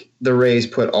think the Rays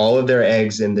put all of their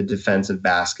eggs in the defensive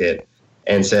basket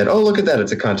and said, oh, look at that.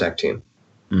 It's a contact team.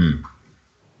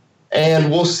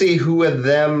 And we'll see who of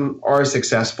them are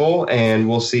successful, and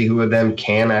we'll see who of them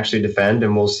can actually defend,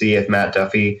 and we'll see if Matt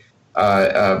Duffy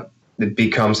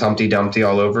becomes Humpty Dumpty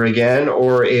all over again,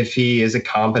 or if he is a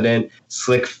competent,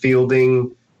 slick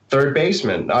fielding third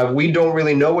baseman. We don't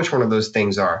really know which one of those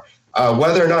things are.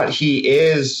 Whether or not he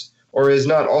is or is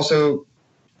not also,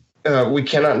 we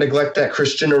cannot neglect that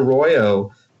Christian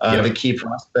Arroyo, the key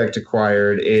prospect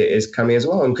acquired, is coming as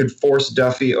well and could force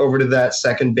Duffy over to that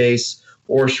second base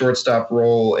or shortstop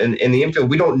role in the infield.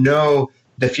 We don't know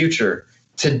the future.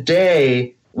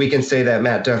 Today, we can say that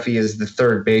Matt Duffy is the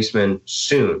third baseman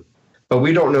soon, but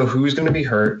we don't know who's going to be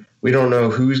hurt. We don't know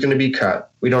who's going to be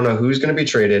cut. We don't know who's going to be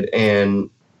traded. And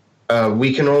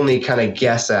we can only kind of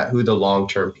guess at who the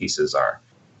long-term pieces are.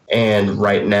 And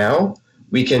right now,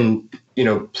 we can,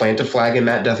 plant a flag in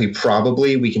Matt Duffy.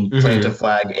 Probably we can plant a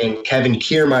flag in Kevin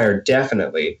Kiermaier.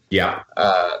 Definitely. Yeah.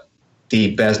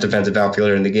 The best defensive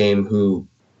outfielder in the game, who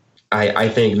I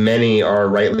think many are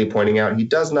rightly pointing out he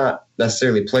does not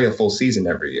necessarily play a full season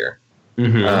every year.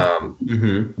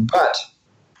 But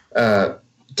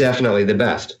definitely the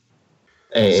best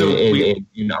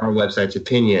in our website's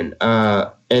opinion.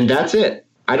 And that's it.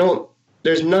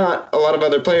 There's not a lot of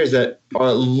other players that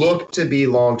look to be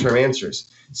long-term answers.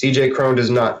 CJ Cron does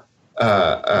not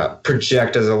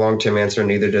project as a long-term answer,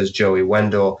 neither does Joey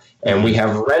Wendell. And we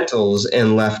have rentals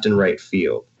in left and right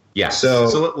field. Yeah.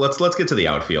 So let's get to the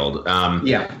outfield.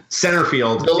 Center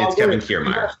field, it's Kevin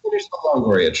Kiermaier. Finish the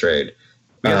Longoria trade.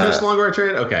 We have to finish the Longoria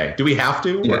trade? Okay. Do we have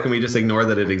to? Yeah. Or can we just ignore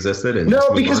that it existed? And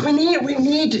no, because we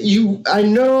need you. I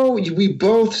know we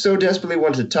both so desperately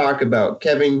want to talk about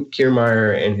Kevin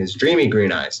Kiermaier and his dreamy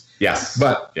green eyes. Yes.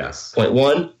 But point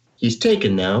one, he's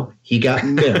taken now. He got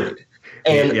married.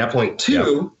 And point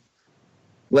two,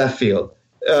 left field.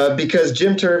 Because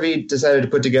Jim Turvey decided to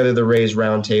put together the Rays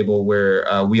roundtable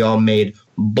where we all made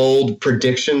bold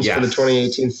predictions for the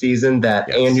 2018 season, that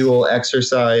annual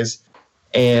exercise.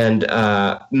 And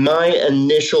my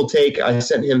initial take, I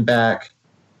sent him back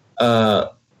 5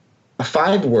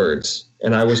 words,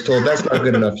 and I was told that's not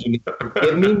good enough. You need to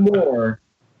give me more.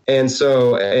 And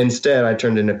so instead, I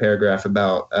turned in a paragraph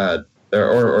about,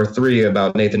 or 3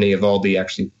 about Nathan Eovaldi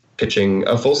actually pitching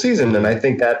a full season. And I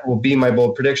think that will be my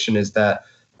bold prediction, is that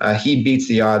he beats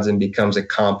the odds and becomes a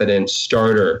competent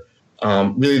starter.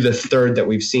 Really the third that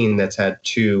we've seen that's had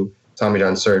 2 Tommy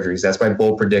John surgeries. That's my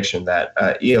bold prediction, that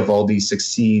Eovaldi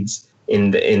succeeds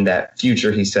in that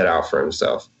future he set out for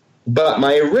himself. But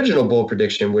my original bold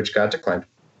prediction, which got declined,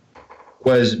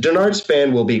 was Denard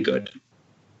Span will be good.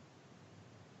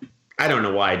 I don't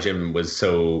know why Jim was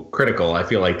so critical. I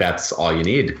feel like that's all you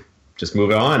need. Just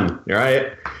move it on. All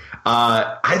right.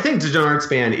 I think Denard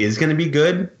Span is going to be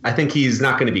good. I think he's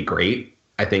not going to be great.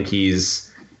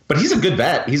 But he's a good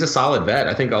vet. He's a solid vet.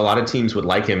 I think a lot of teams would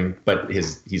like him, but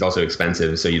he's also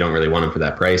expensive, so you don't really want him for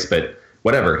that price. But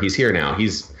whatever, he's here now.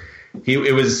 It's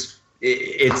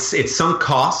sunk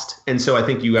cost, and so I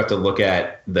think you have to look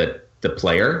at the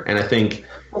player, and I think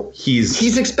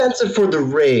he's expensive for the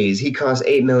Rays. He costs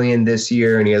 $8 million this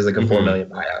year, and he has like a $4 million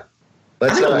buyout.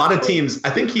 I think a lot of teams. I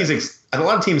think a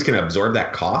lot of teams can absorb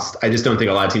that cost. I just don't think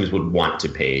a lot of teams would want to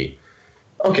pay.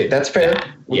 Okay, that's fair.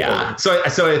 Yeah. So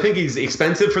I think he's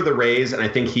expensive for the Rays, and I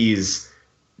think he's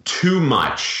too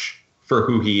much for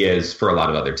who he is for a lot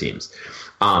of other teams.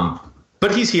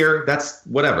 But he's here. That's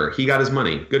whatever. He got his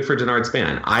money. Good for Denard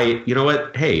Span. You know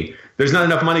what? Hey, there's not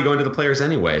enough money going to the players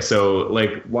anyway. So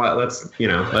let's give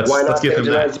him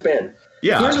Denard Span.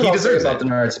 Yeah, here's what I'll say about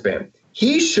Denard Span.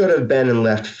 He should have been in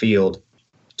left field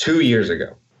 2 years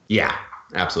ago. Yeah,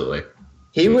 absolutely.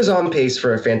 He was on pace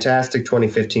for a fantastic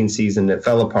 2015 season that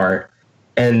fell apart,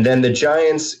 and then the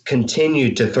Giants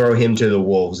continued to throw him to the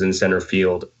wolves in center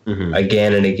field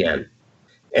again and again.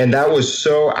 And that was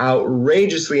so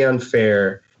outrageously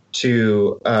unfair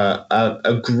to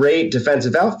a great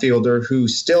defensive outfielder who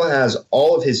still has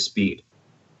all of his speed.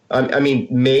 I mean,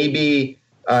 maybe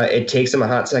it takes him a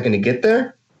hot second to get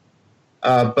there,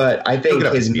 but I think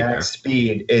his max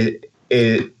speed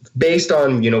is based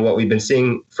on what we've been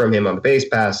seeing from him on the base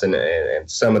pass and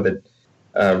some of the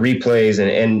replays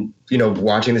and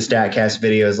watching the StatCast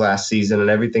videos last season and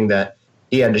everything that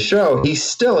he had to show. He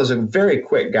still is a very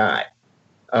quick guy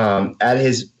at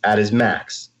his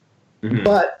max,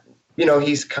 but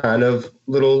he's kind of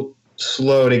little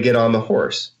slow to get on the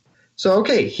horse. So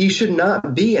okay, he should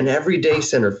not be an everyday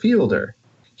center fielder.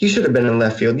 He should have been in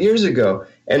left field years ago,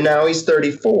 and now he's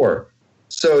 34.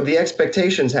 So the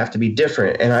expectations have to be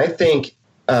different, and I think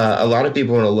a lot of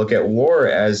people want to look at WAR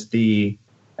as the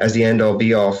end-all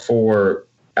be-all for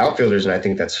outfielders, and I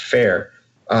think that's fair.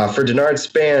 For Denard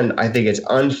Span, I think it's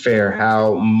unfair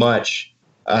how much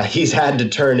he's had to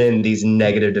turn in these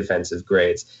negative defensive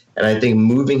grades. And I think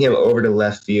moving him over to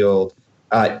left field,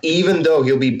 even though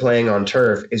he'll be playing on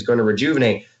turf, is going to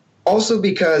rejuvenate. Also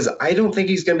because I don't think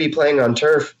he's going to be playing on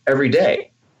turf every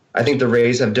day. I think the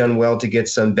Rays have done well to get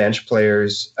some bench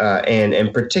players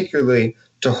and particularly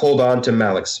to hold on to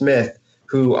Mallex Smith,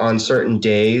 who on certain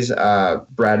days,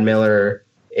 Brad Miller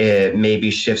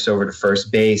maybe shifts over to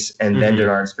first base, and then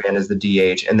Denard Span is the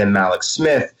DH, and then Mallex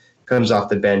Smith comes off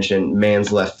the bench and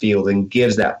mans left field and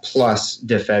gives that plus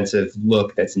defensive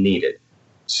look that's needed.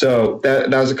 So that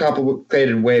was a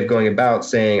complicated way of going about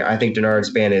saying I think Denard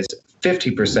Span is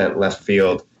 50% left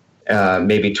field,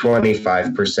 maybe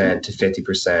 25% to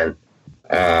 50%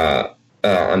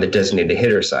 on the designated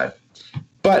hitter side.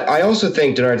 But I also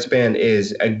think Denard Span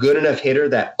is a good enough hitter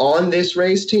that on this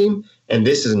Rays team, and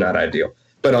this is not ideal,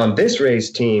 but on this Rays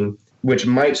team, which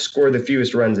might score the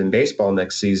fewest runs in baseball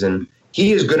next season,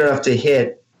 he is good enough to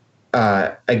hit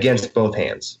against both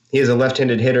hands. He is a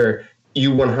left-handed hitter.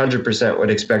 You 100% would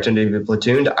expect him to be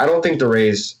platooned. I don't think the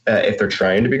Rays, if they're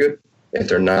trying to be good, if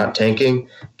they're not tanking,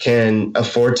 can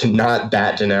afford to not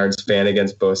bat Denard Span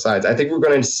against both sides. I think we're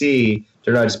going to see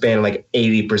Denard Span like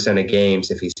 80% of games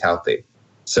if he's healthy.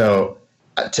 So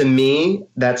to me,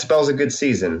 that spells a good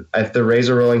season. If the Rays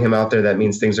are rolling him out there, that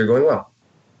means things are going well.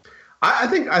 I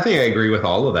think I agree with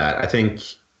all of that. I think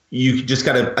you just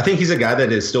got to – I think he's a guy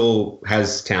that still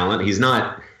has talent. He's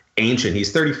not ancient.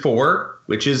 He's 34,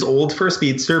 which is old for a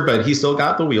speedster, but he's still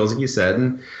got the wheels, like you said.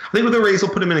 And I think with the Rays will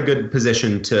put him in a good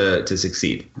position to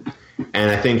succeed. And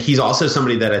I think he's also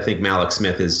somebody that I think Mallex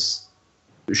Smith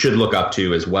should look up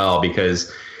to as well,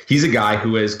 because he's a guy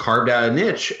who has carved out a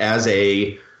niche as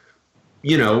a,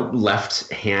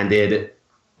 left-handed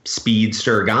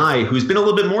speedster guy who's been a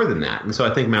little bit more than that. And so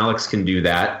I think Mallex can do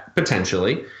that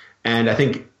potentially. And I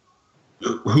think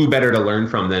who better to learn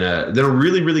from than a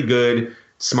really, really good,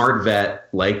 smart vet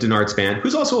like Denard Span,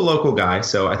 who's also a local guy.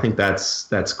 So I think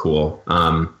that's cool.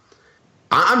 I'm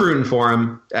rooting for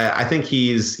him. I think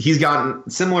he's gotten,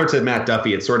 similar to Matt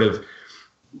Duffy, it's sort of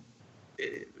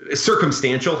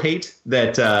circumstantial hate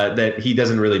that he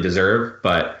doesn't really deserve.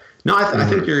 But no, I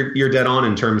think you're dead on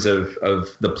in terms of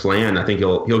the plan. I think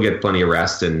he'll get plenty of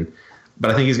rest,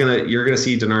 but I think you're gonna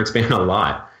see Denard Span a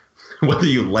lot. Whether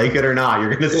you like it or not, you're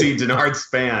going to see Denard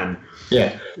Span.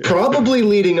 Yeah, probably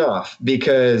leading off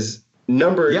because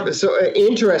So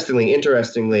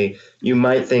interestingly, you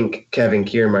might think Kevin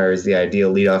Kiermaier is the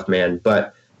ideal leadoff man,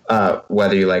 but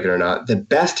whether you like it or not, the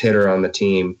best hitter on the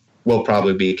team will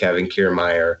probably be Kevin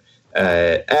Kiermaier.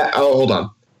 Hold on.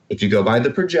 If you go by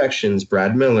the projections,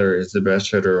 Brad Miller is the best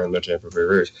hitter on the Tampa Bay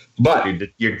Rays. But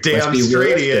you're damn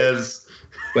straight he is.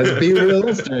 Let's be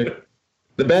realistic.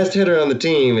 The best hitter on the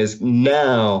team is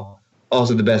now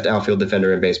also the best outfield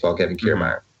defender in baseball, Kevin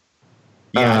Kiermaier.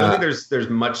 Yeah, I don't think there's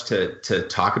much to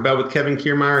talk about with Kevin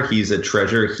Kiermaier. He's a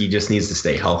treasure. He just needs to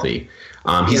stay healthy.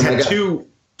 He's had two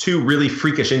really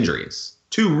freakish injuries.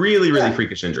 Two really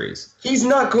freakish injuries. He's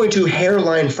not going to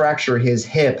hairline fracture his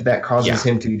hip that causes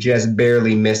him to just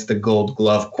barely miss the Gold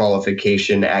Glove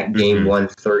qualification at game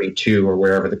 132 or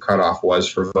wherever the cutoff was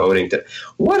for voting.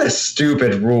 What a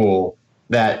stupid rule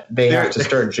that they have to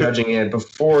start judging it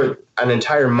before an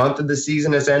entire month of the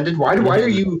season has ended. Why are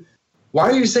you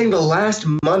saying the last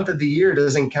month of the year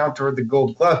doesn't count toward the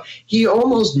Gold Glove? He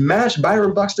almost matched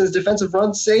Byron Buxton's defensive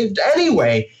runs saved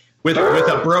anyway. With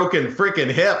a broken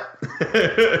freaking hip.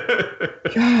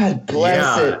 God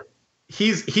bless it.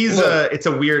 It's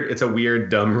a weird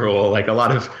dumb rule. Like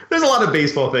there's a lot of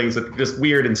baseball things that are just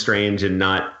weird and strange and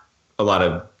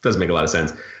doesn't make a lot of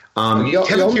sense. Kevin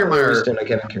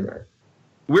Kiermaier.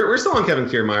 We're still on Kevin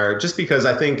Kiermaier just because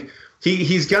I think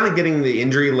he's kind of getting the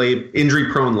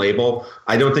injury prone label.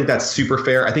 I don't think that's super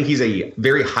fair. I think he's a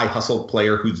very high hustle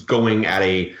player who's going at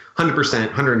a 100%,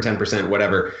 110%,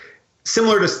 whatever.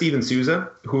 Similar to Steven Souza,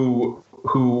 who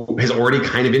has already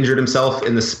kind of injured himself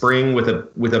in the spring with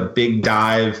a big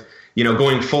dive,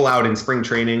 going full out in spring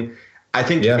training. I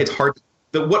think it's hard.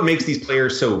 What makes these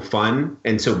players so fun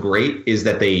and so great is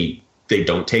that they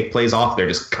don't take plays off. They're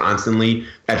just constantly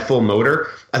at full motor.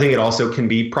 I think it also can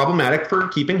be problematic for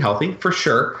keeping healthy, for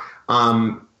sure.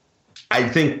 I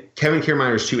think Kevin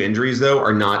Kiermaier's two injuries, though,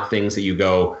 are not things that you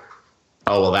go,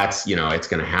 oh, well, that's, it's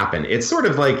going to happen. It's sort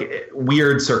of like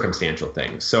weird circumstantial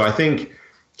things. So I think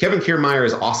Kevin Kiermaier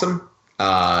is awesome.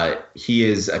 He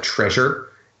is a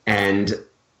treasure. And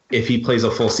if he plays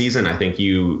a full season, I think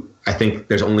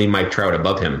there's only Mike Trout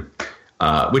above him,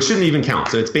 which shouldn't even count.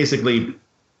 So it's basically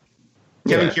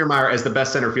Kevin Kiermaier as the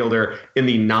best center fielder in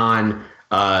the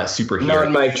superhuman.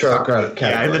 Non-Mike Trout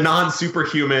category. Yeah, in the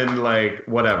non-superhuman,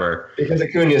 whatever. Because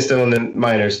Acuna's still in the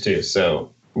minors too,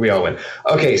 so. We all win.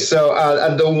 Okay, so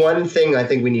the one thing I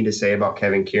think we need to say about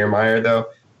Kevin Kiermaier, though,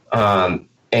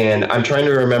 and I'm trying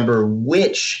to remember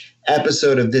which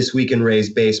episode of This Week in Rays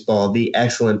Baseball, the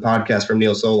excellent podcast from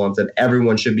Neil Solondz that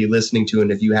everyone should be listening to.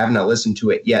 And if you have not listened to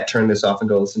it yet, turn this off and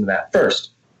go listen to that first.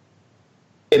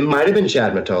 It might have been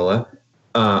Chad Mottola.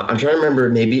 I'm trying to remember.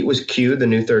 Maybe it was Q, the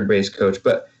new third base coach.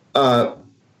 But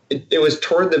it was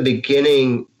toward the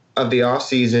beginning of the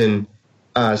offseason.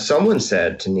 Someone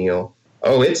said to Neil,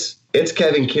 "Oh, it's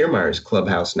Kevin Kiermaier's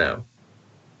clubhouse now."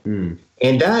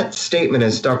 And that statement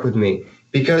has stuck with me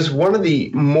because one of the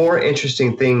more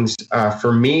interesting things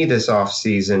for me this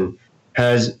offseason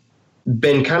has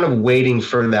been kind of waiting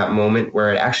for that moment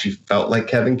where it actually felt like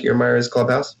Kevin Kiermaier's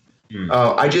clubhouse.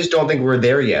 I just don't think we're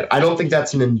there yet. I don't think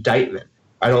that's an indictment.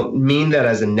 I don't mean that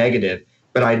as a negative,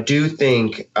 but I do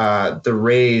think the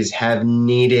Rays have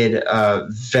needed a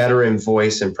veteran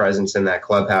voice and presence in that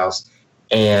clubhouse.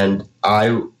 And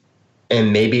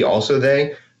maybe also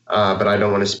they, but I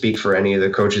don't want to speak for any of the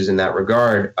coaches in that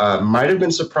regard, might have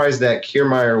been surprised that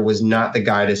Kiermaier was not the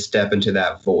guy to step into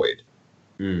that void.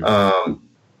 And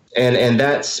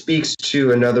that speaks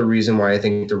to another reason why I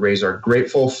think the Rays are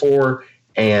grateful for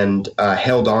and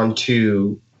held on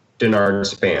to Denard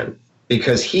Span,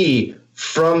 because he,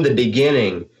 from the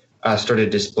beginning, started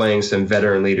displaying some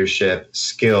veteran leadership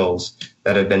skills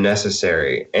that have been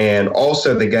necessary. And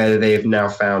also the guy that they've now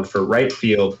found for right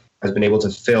field has been able to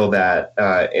fill that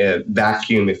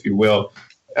vacuum, if you will,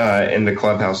 in the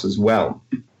clubhouse as well.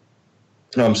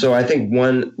 So I think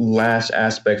one last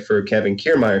aspect for Kevin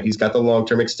Kiermaier, he's got the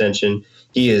long-term extension.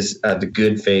 He is the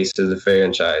good face of the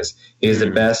franchise. He is the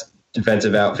best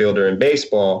defensive outfielder in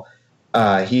baseball.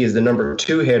 He is the number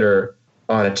 2 hitter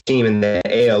on a team in the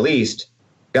AL East.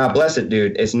 God bless it,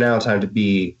 dude. It's now time to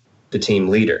be the team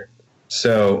leader.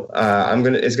 So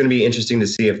it's gonna be interesting to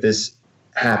see if this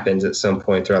happens at some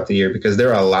point throughout the year, because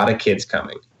there are a lot of kids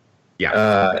coming.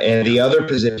 Yeah. And the other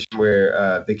position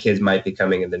where the kids might be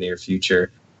coming in the near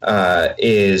future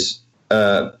is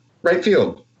right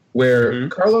field, where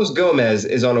Carlos Gomez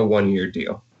is on a 1-year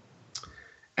deal.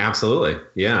 Absolutely.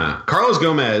 Yeah. Carlos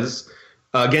Gomez,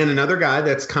 again, another guy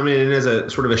that's coming in as a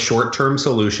sort of a short-term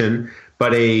solution,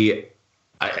 but an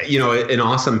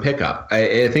awesome pickup.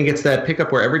 I think it's that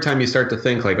pickup where every time you start to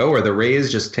think like, oh, are the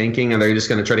Rays just tanking and they're just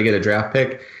going to try to get a draft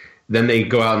pick? Then they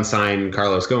go out and sign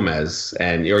Carlos Gomez,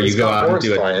 or you go out and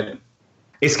do it.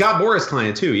 A Scott Boras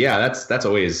client too. Yeah, that's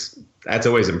always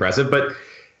impressive. But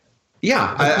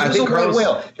yeah, I think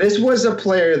Carlos. This was a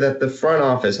player that the front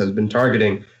office has been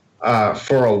targeting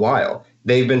for a while.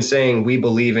 They've been saying, we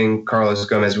believe in Carlos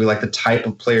Gomez. We like the type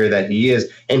of player that he is.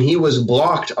 And he was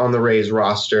blocked on the Rays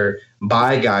roster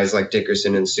by guys like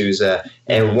Dickerson and Souza.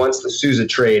 And once the Souza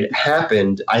trade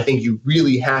happened, I think you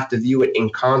really have to view it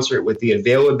in concert with the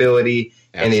availability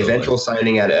and the eventual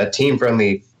signing at a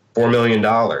team-friendly $4 million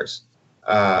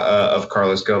of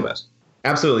Carlos Gomez.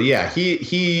 Absolutely, yeah.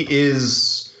 He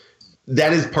is –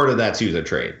 that is part of that Souza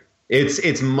trade. It's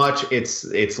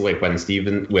like when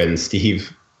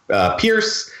Steve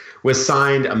Pierce was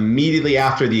signed immediately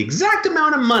after the exact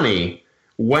amount of money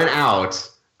went out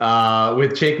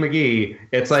with Jake McGee.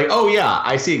 It's like, oh yeah,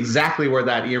 I see exactly where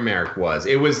that earmark was.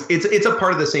 It's a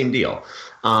part of the same deal,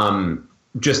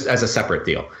 just as a separate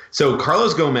deal. So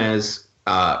Carlos Gomez,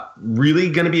 really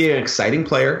going to be an exciting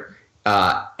player.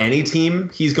 Any team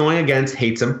he's going against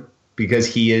hates him because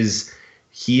he is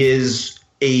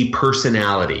a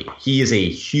personality. He is a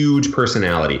huge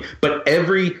personality. But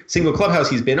every single clubhouse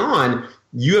he's been on,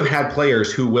 you have had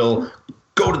players who will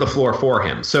go to the floor for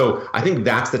him. So I think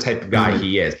that's the type of guy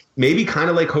he is. Maybe kind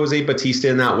of like Jose Bautista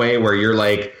in that way, where you're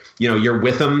like, you're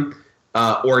with him,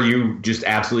 or you just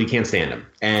absolutely can't stand him.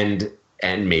 And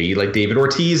maybe like David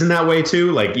Ortiz in that way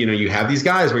too. Like, you have these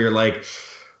guys where you're like,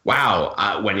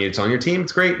 wow, when it's on your team,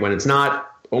 it's great. When it's not,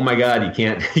 oh my God, you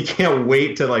can't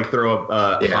wait to like throw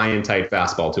a high and tight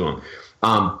fastball to him.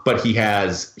 But he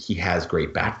has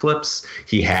great bat flips.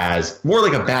 He has more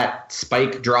like a bat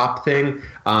spike drop thing.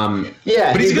 But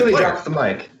he's a good player. Drops the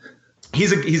mic.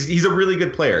 He's a really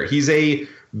good player. He's a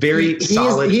very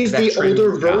solid. He's the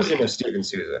older version of Steven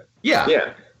Souza.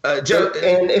 Yeah.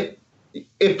 And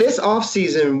if this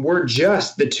offseason were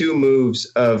just the two moves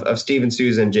of Steven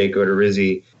Souza and Jake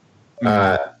Odorizzi,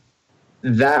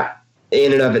 that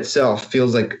in and of itself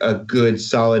feels like a good,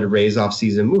 solid Rays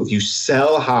offseason move. You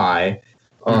sell high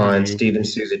on Steven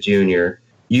Souza Jr.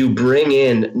 You bring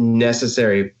in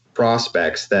necessary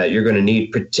prospects that you're going to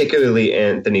need, particularly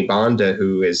Anthony Banda,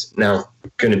 who is now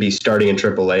going to be starting in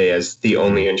AAA as the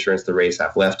only insurance the Rays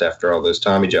have left after all those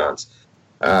Tommy Johns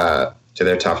to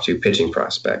their top 2 pitching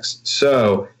prospects.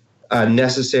 So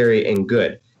necessary and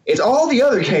good. It's all the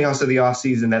other chaos of the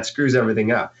offseason that screws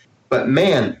everything up. But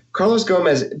man, Carlos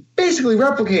Gomez basically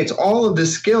replicates all of the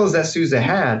skills that Souza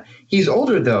had. He's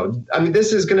older, though. I mean,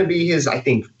 this is going to be his, I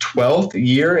think, 12th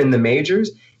year in the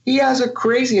majors. He has a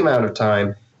crazy amount of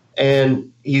time,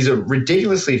 and he's a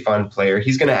ridiculously fun player.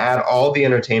 He's going to add all the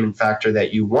entertainment factor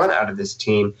that you want out of this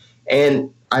team.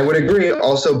 And I would agree, it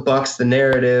also bucks the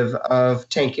narrative of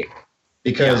tanking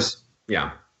because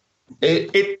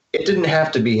it didn't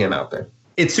have to be him out there.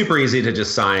 It's super easy to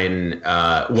just sign.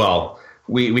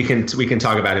 We can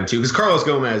talk about him too because Carlos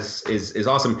Gomez is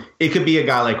awesome. It could be a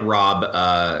guy like Rob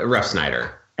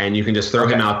Refsnyder, and you can just throw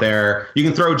him out there. You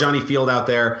can throw Johnny Field out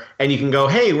there, and you can go,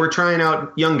 "Hey, we're trying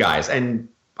out young guys." And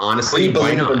honestly,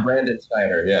 why not? In Brandon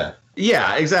Snyder,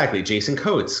 yeah, exactly. Jason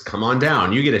Coates, come on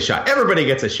down. You get a shot. Everybody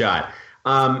gets a shot.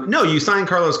 No, you signed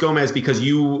Carlos Gomez because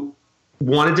you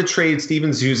wanted to trade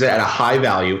Steven Souza at a high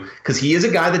value because he is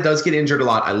a guy that does get injured a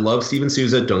lot. I love Steven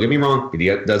Souza. Don't get me wrong. He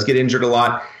does get injured a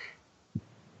lot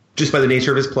just by the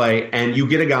nature of his play. And you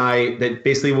get a guy that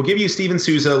basically will give you Steven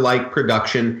Souza-like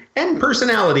production and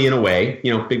personality in a way,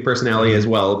 big personality as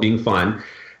well, being fun,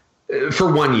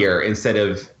 for 1 year instead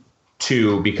of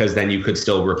 2, because then you could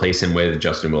still replace him with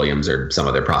Justin Williams or some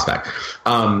other prospect.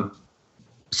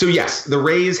 So yes, the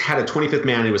Rays had a 25th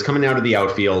man. He was coming out of the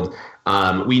outfield.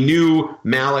 We knew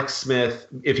Malik Smith,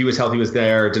 if he was healthy, was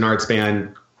there. Denard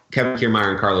Span, Kevin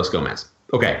Kiermaier, and Carlos Gomez.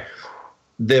 Okay.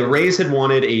 The Rays had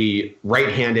wanted a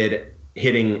right-handed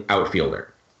hitting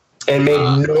outfielder. And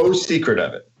made no secret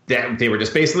of it. They were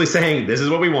just basically saying, this is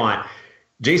what we want.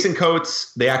 Jason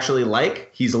Coates, they actually like.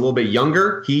 He's a little bit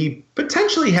younger. He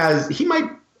potentially he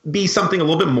might be something a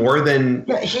little bit more than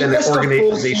an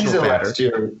organizational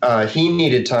matter. He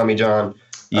needed Tommy John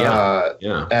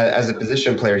as a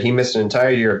position player. He missed an entire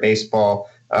year of baseball.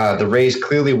 The Rays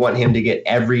clearly want him to get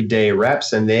everyday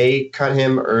reps, and they cut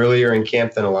him earlier in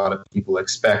camp than a lot of people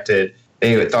expected.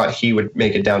 They thought he would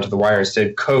make it down to the wire.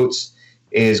 Instead, Coates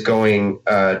is going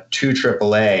to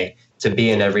AAA to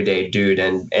be an everyday dude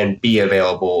and be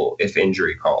available if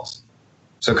injury calls.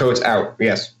 So Coates out,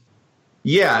 yes.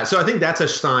 Yeah, so I think that's a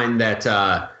sign that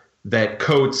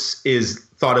Coates is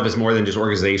thought of as more than just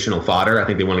organizational fodder. I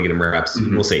think they want to get him reps.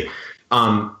 Mm-hmm. We'll see.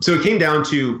 So it came down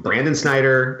to Brandon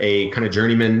Snyder, a kind of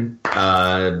journeyman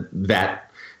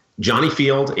vet, Johnny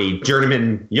Field, a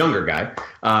journeyman younger guy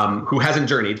who hasn't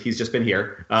journeyed. He's just been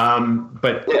here,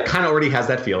 but kind of already has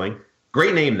that feeling.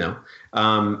 Great name, though.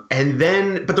 But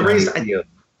the Rays,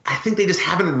 I think they just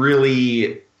haven't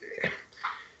really –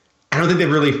 I don't think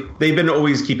they've been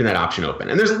always keeping that option open.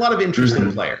 And there's a lot of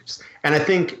interesting players. And I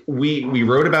think we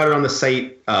wrote about it on the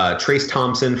site. Trace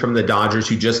Thompson from the Dodgers,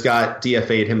 who just got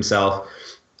DFA'd himself.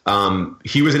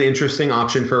 He was an interesting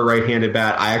option for a right-handed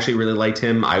bat. I actually really liked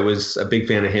him. I was a big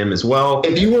fan of him as well.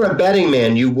 If you were a betting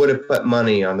man, you would have put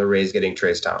money on the Rays getting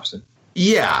Trace Thompson.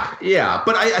 Yeah.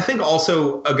 But I think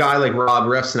also a guy like Rob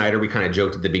Refsnyder, we kind of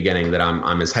joked at the beginning that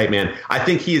I'm his hype man. I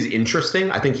think he is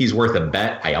interesting. I think he's worth a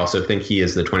bet. I also think he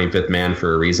is the 25th man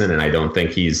for a reason, and I don't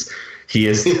think he is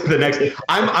the next.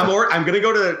 I'm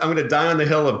going to die on the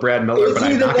hill of Brad Miller, but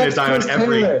I'm not going to die on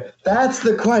every. That's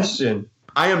the question.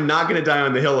 I am not going to die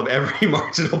on the hill of every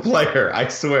marginal player. I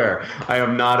swear. I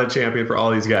am not a champion for all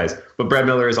these guys. But Brad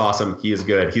Miller is awesome. He is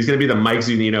good. He's going to be the Mike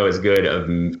Zunino is good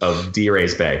of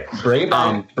D-Rays Bay. Bring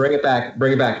it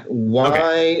back.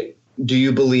 Why do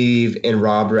you believe in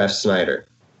Rob Refsnyder?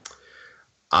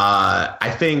 I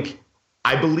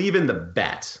believe in the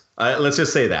bet. Let's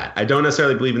just say that. I don't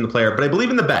necessarily believe in the player, but I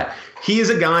believe in the bet. He is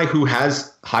a guy who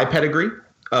has high pedigree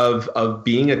of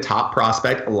being a top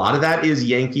prospect. A lot of that is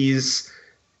Yankees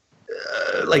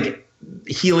like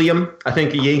helium. I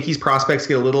think Yankees prospects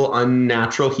get a little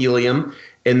unnatural helium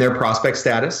in their prospect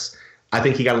status. I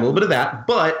think he got a little bit of that,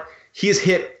 but he's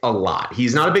hit a lot.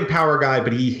 He's not a big power guy,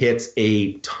 but he hits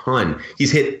a ton.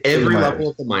 He's hit every level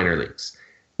of the minor leagues.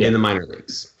 In the minor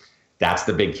leagues. That's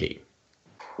the big key.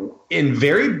 In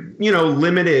very,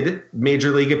 limited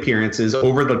major league appearances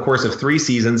over the course of 3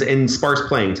 seasons in sparse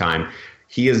playing time,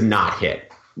 he has not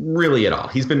hit really at all.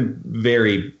 He's been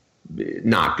very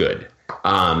not good.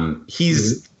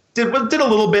 He's did a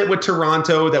little bit with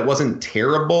Toronto that wasn't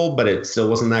terrible, but it still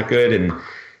wasn't that good.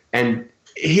 And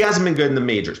he hasn't been good in the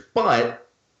majors, but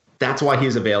that's why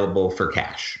he's available for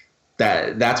cash.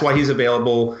 That's why he's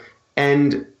available.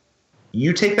 And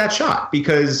you take that shot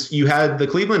because you had the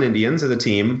Cleveland Indians as a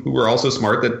team who were also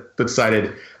smart that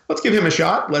decided, let's give him a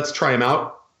shot. Let's try him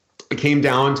out. It came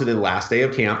down to the last day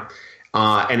of camp.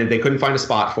 And they couldn't find a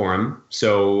spot for him.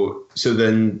 So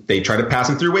then they tried to pass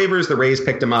him through waivers. The Rays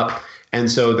picked him up. And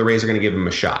so the Rays are going to give him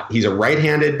a shot. He's a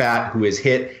right-handed bat who has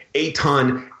hit a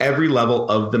ton every level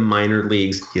of the minor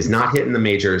leagues. He has not hit in the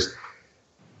majors.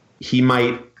 He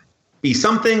might be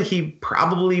something. He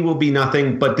probably will be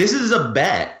nothing. But this is a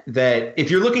bet that if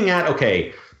you're looking at,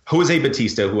 okay, Jose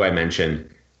Bautista, who I mentioned,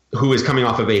 who is coming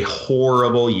off of a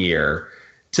horrible year,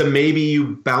 to maybe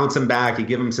you bounce him back, you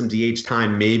give him some DH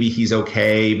time, maybe he's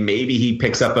okay. Maybe he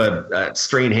picks up a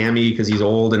strained hammy because he's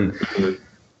old.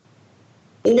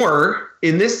 Or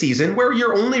in this season where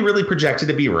you're only really projected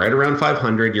to be right around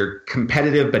 500, you're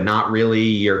competitive, but not really.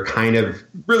 You're kind of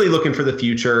really looking for the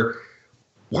future.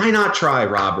 Why not try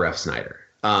Rob Refsnyder?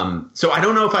 So I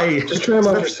don't know if I just try him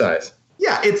on exercise.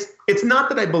 Yeah, it's not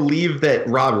that I believe that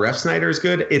Rob Refsnyder is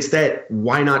good. It's that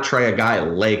why not try a guy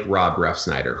like Rob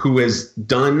Refsnyder, who has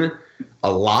done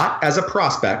a lot as a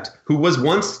prospect, who was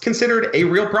once considered a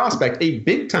real prospect, a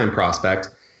big-time prospect.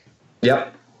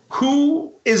 Yep.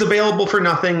 Who is available for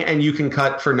nothing, and you can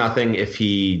cut for nothing if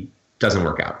he doesn't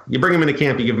work out. You bring him into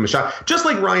camp, you give him a shot. Just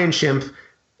like Ryan Schimpf,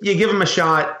 you give him a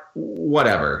shot,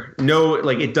 whatever. No,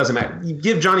 like, it doesn't matter. You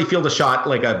give Johnny Field a shot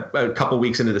like a couple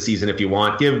weeks into the season if you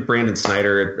want. Give Brandon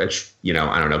Snyder, I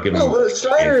don't know. Give him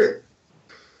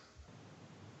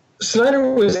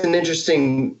Snyder was an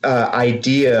interesting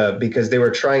idea because they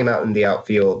were trying him out in the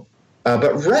outfield. But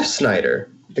Refsnyder,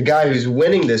 the guy who's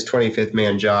winning this 25th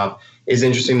man job, is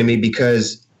interesting to me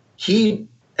because he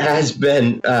has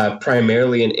been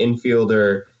primarily an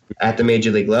infielder at the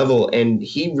major league level, and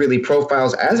he really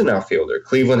profiles as an outfielder.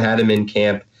 Cleveland had him in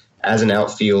camp as an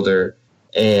outfielder,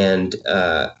 and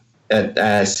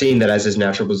seeing that as his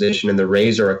natural position, and the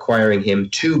Rays are acquiring him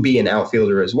to be an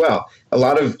outfielder as well. A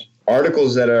lot of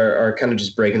articles that are kind of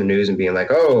just breaking the news and being like,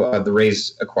 the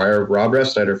Rays acquire Rob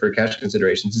Refsnyder for cash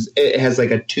considerations. It has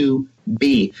like a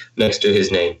 2B next to his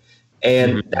name.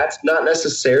 And that's not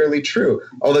necessarily true,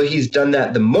 although he's done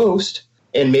that the most.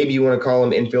 And maybe you want to call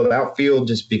him infield outfield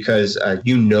just because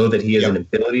you know that he has an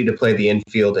ability to play the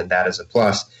infield, and that is a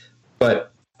plus.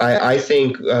 But I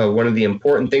think one of the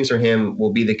important things for him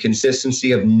will be the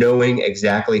consistency of knowing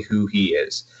exactly who he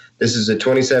is. This is a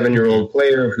 27-year-old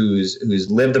player who's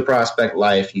lived the prospect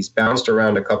life. He's bounced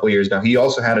around a couple years now. He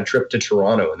also had a trip to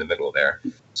Toronto in the middle there.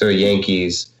 So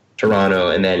Yankees, Toronto,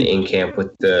 and then in camp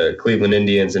with the Cleveland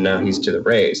Indians, and now he's to the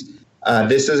Rays.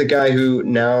 This is a guy who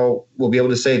now will be able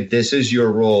to say, this is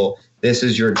your role, this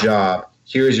is your job,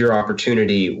 here's your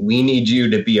opportunity. We need you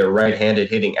to be a right-handed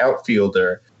hitting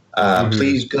outfielder.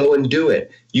 Please go and do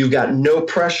it. You've got no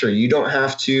pressure. You don't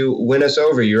have to win us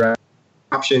over. Your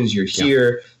options, you're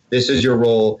here. This is your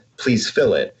role. Please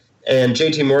fill it. And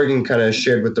JT Morgan kind of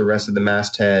shared with the rest of the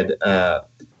masthead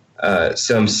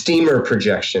some steamer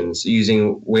projections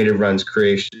using weighted runs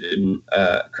created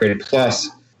plus.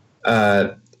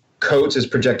 Coates is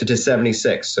projected to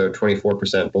 76, so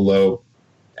 24% below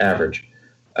average.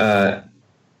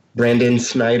 Brandon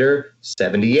Snyder,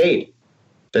 78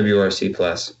 WRC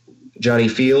plus. Johnny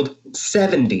Field,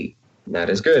 70. That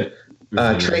is good.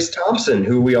 Trace Thompson,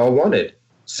 who we all wanted,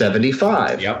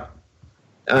 75. Yep.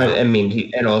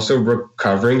 And also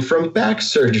recovering from back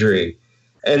surgery.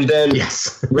 And then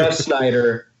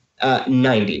Refsnyder,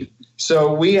 90.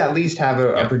 So we at least have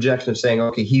a projection of saying,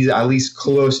 okay, he's at least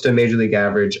close to major league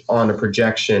average on a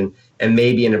projection, and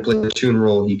maybe in a platoon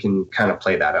role he can kind of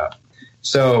play that up.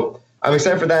 So I'm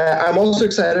excited for that. I'm also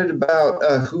excited about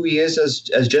who he is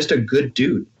as just a good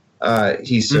dude.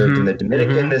 He served in the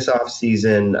Dominican this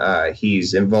offseason.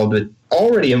 He's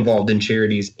already involved in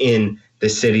charities in the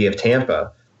city of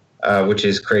Tampa, which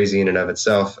is crazy in and of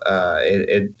itself.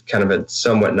 It kind of a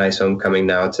somewhat nice homecoming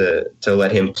now to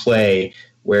let him play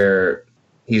where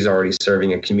he's already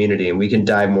serving a community, and we can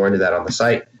dive more into that on the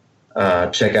site.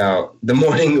 Check out the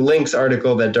Morning Lynx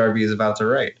article that Darby is about to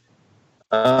write.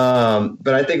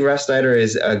 But I think Refsnyder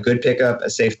is a good pickup, a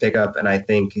safe pickup, and I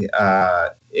think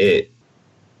it's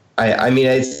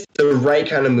the right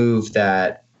kind of move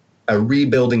that a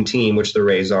rebuilding team, which the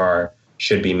Rays are,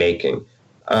 should be making.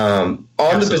 On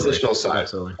the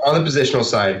positional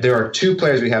side, there are two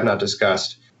players we have not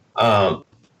discussed.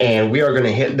 And we are going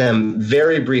to hit them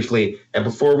very briefly. And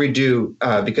before we do,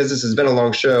 because this has been a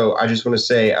long show, I just want to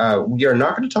say we are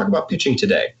not going to talk about pitching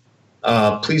today.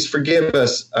 Please forgive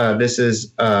us. This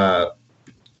is a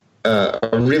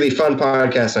really fun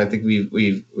podcast, and I think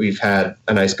we've had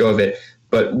a nice go of it.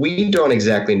 But we don't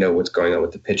exactly know what's going on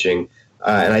with the pitching,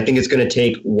 and I think it's going to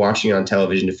take watching on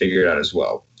television to figure it out as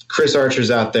well. Chris Archer's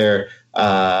out there.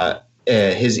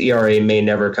 His ERA may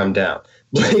never come down.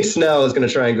 Blake Snell is going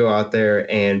to try and go out there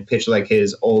and pitch like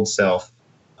his old self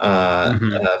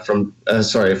from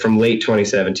late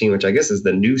 2017, which I guess is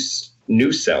the new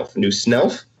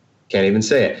Snelf. Can't even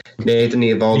say it. Nathan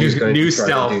Eovaldi is going to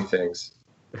try to do things.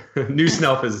 New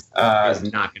Snell is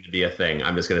not going to be a thing.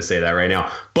 I'm just going to say that right now.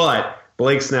 But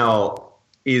Blake Snell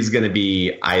is going to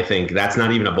be, I think, that's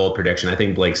not even a bold prediction. I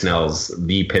think Blake Snell's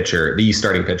the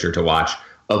starting pitcher to watch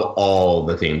of all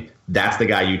the team. That's the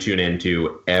guy you tune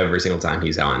into every single time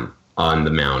he's on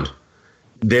the mound.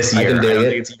 This year, I don't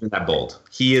think it's even that bold.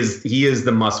 He is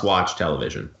the must-watch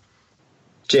television.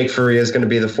 Jake Faria is going to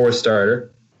be the fourth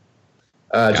starter.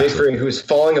 Jake Faria, who's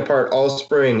falling apart all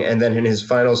spring, and then in his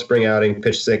final spring outing,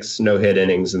 pitched 6 no-hit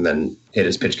innings, and then hit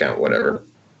his pitch count, whatever.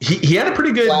 He had a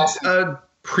pretty good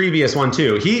previous one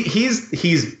too.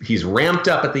 He's ramped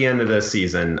up at the end of the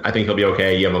season. I think he'll be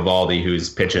okay. You have Eovaldi who's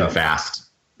pitching fast,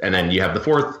 and then you have the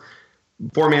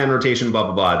four-man rotation.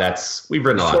 Blah blah blah. We've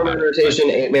written a lot. 4-man rotation,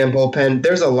 8-man bullpen.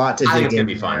 There's a lot to dig into. I think it's gonna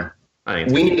be fun.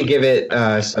 We need to give it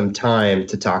some time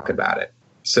to talk about it.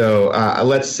 So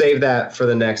let's save that for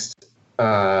the next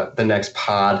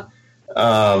pod.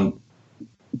 The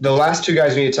last 2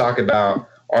 guys we need to talk about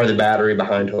are the battery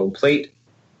behind home plate.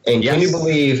 And can you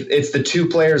believe it's the 2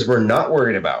 players we're not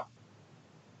worried about?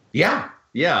 Yeah.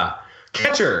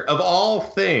 Catcher of all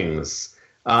things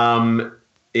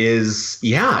it's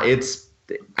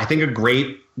I think a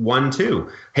great one too.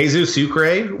 Jesus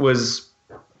Sucre was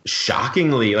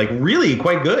shockingly, really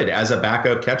quite good as a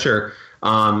backup catcher.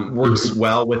 Works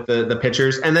well with the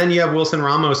pitchers. And then you have Wilson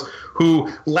Ramos,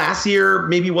 who last year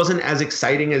maybe wasn't as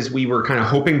exciting as we were kind of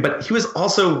hoping, but he was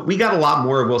also, we got a lot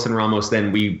more of Wilson Ramos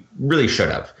than we really should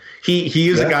have. He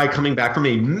is a guy coming back from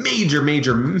a major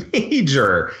injury,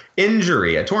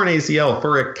 a torn ACL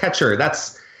for a catcher.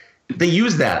 They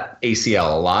use that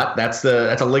ACL a lot. That's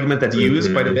a ligament that's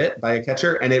used quite a bit by a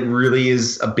catcher, and it really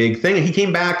is a big thing. And he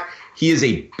came back. He is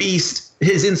a beast.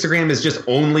 His Instagram is just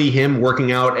only him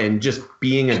working out and just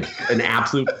being an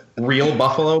absolute real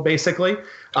Buffalo, basically.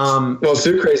 Well,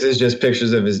 Sucre's is just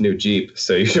pictures of his new Jeep,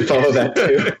 so you should follow that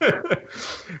too.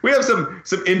 We have some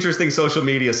interesting social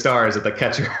media stars at the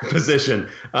catcher position.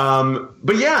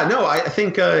 But yeah, no, I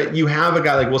think you have a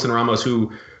guy like Wilson Ramos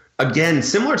who, again,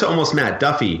 similar to almost Matt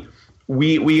Duffy,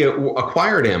 we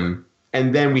acquired him,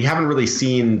 and then we haven't really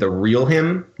seen the real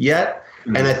him yet.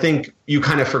 Mm-hmm. And I think you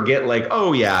kind of forget,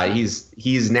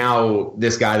 he's now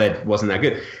this guy that wasn't that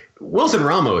good. Wilson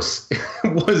Ramos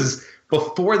was,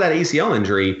 before that ACL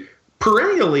injury,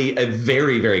 perennially a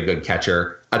very, very good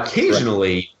catcher,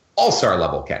 occasionally all-star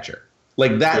level catcher.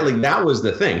 That was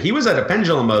the thing. He was at a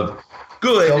pendulum of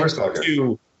good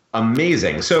to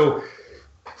amazing. So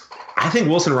I think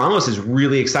Wilson Ramos is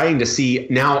really exciting to see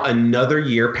now, another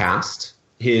year past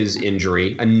his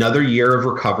injury, another year of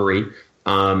recovery.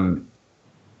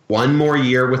 One more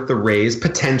year with the Rays,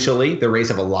 potentially. The Rays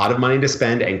have a lot of money to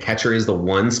spend, and catcher is the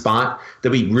one spot that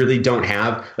we really don't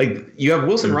have. You have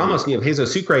Wilson Ramos and you have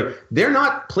Jesus Sucre. They're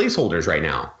not placeholders right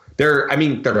now. They're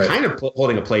kind of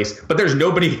holding a place, but there's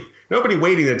nobody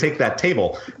waiting to take that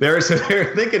table. They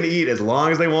can eat as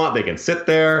long as they want. They can sit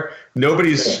there.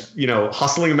 Nobody's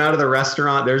hustling them out of the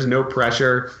restaurant. There's no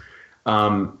pressure.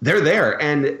 They're there,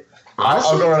 and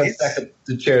I'll go on a second.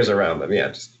 The chairs around them,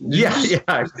 exactly.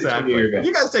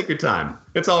 You guys take your time.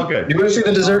 It's all good. You want to see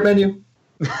the dessert menu?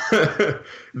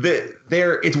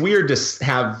 It's weird to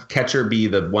have catcher be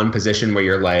the one position where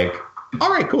you're like,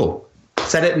 all right, cool,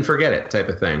 set it and forget it type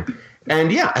of thing.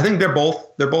 And I think they're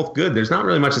both good. There's not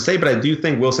really much to say, but I do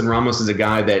think Wilson Ramos is a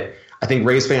guy that I think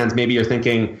Rays fans maybe are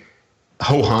thinking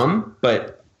ho hum,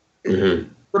 but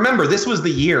remember, this was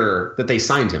the year that they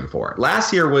signed him for.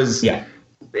 Last year was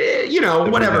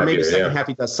whatever, maybe second half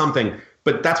he does something,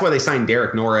 but that's why they signed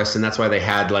Derek Norris, and that's why they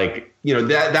had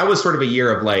that was sort of a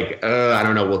year of I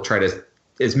don't know, we'll try to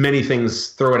as many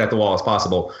things, throw it at the wall as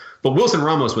possible. But Wilson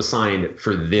Ramos was signed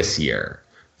for this year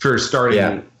for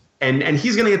starting, and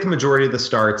he's going to get the majority of the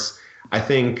starts. I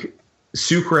think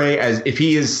Sucre, if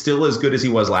he is still as good as he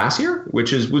was last year,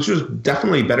 which was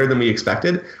definitely better than we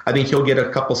expected, I think he'll get a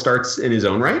couple starts in his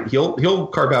own right. He'll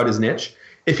carve out his niche.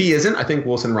 If he isn't, I think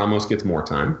Wilson Ramos gets more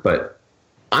time. But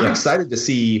I'm excited to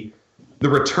see the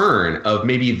return of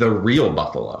maybe the real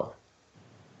Buffalo.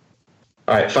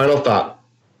 All right, final thought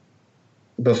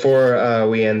before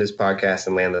we end this podcast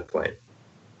and land the plane.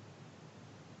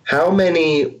 How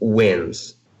many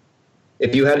wins,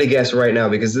 if you had to guess right now,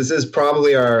 because this is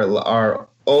probably our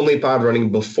only pod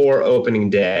running before opening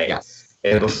day,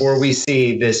 and before we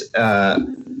see this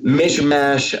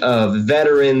mishmash of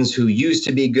veterans who used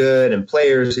to be good and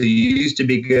players who used to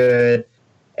be good,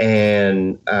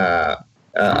 and a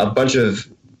bunch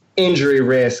of injury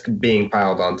risk being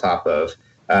piled on top of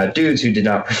dudes who did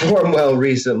not perform well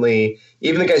recently.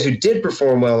 Even the guys who did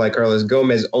perform well, like Carlos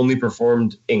Gomez, only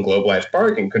performed in Globe Life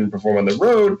Park and couldn't perform on the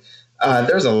road.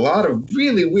 there's a lot of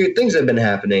really weird things that have been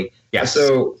happening. Yes.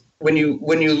 So when you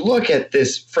look at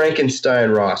this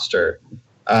Frankenstein roster,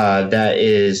 that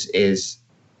is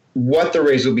what the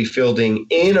Rays will be fielding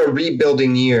in a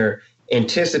rebuilding year,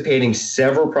 anticipating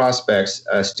several prospects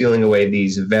stealing away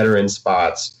these veteran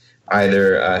spots,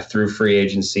 either through free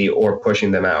agency or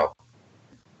pushing them out.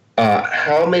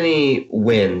 How many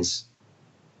wins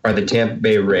are the Tampa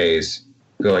Bay Rays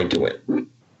going to win?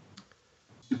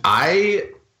 I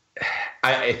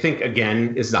think,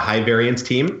 again, this is a high variance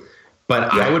team,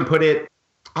 but yeah.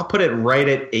 I'll put it right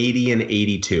at 80 and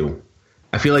 82.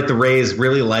 I feel like the Rays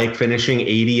really like finishing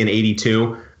 80 and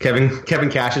 82. Kevin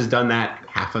Cash has done that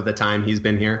half of the time he's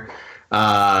been here.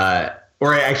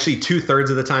 Or actually 2/3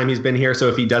 of the time he's been here. So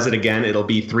if he does it again, it'll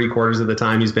be 3/4 of the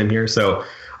time he's been here. So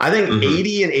I think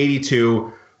 80 and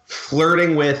 82,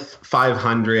 flirting with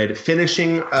 500,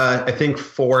 finishing, I think,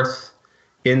 4th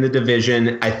in the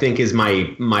division, I think is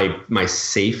my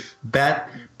safe bet.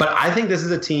 But I think this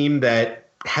is a team that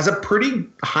has a pretty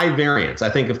high variance. I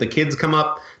think if the kids come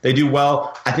up, they do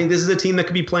well. I think this is a team that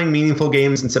could be playing meaningful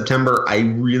games in September. I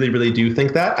really, really do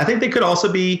think that. I think they could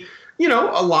also be,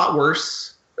 a lot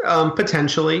worse,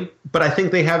 potentially. But I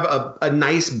think they have a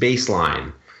nice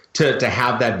baseline to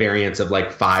have that variance of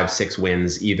like 5-6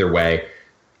 wins either way.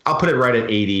 I'll put it right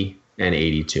at 80 and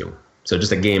 82. So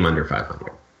just a game under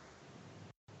 500.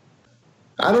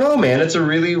 I don't know, man. It's a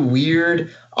really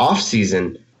weird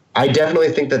offseason. I definitely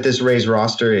think that this Rays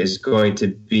roster is going to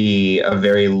be a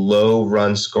very low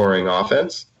run scoring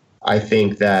offense. I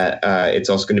think that it's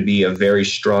also going to be a very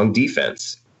strong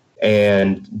defense.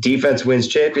 And defense wins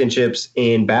championships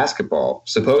in basketball,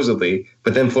 supposedly,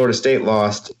 but then Florida State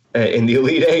lost in the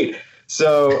Elite Eight.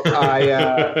 So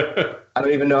I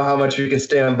don't even know how much we can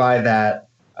stand by that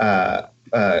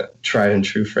tried and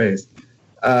true phrase.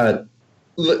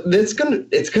 It's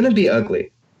gonna be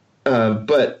ugly,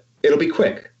 but it'll be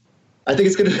quick. I think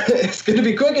it's gonna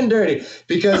be quick and dirty,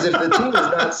 because if the team is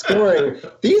not scoring,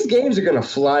 these games are gonna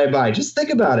fly by. Just think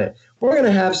about it. We're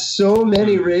gonna have so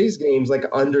many Rays games like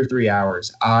under 3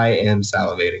 hours. I am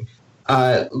salivating.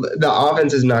 The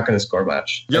offense is not gonna score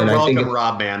much. You're welcome,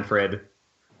 Rob Manfred.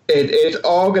 It's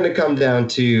all going to come down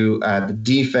to the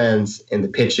defense and the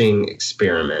pitching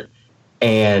experiment.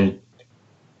 And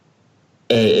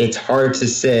it's hard to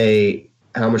say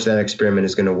how much that experiment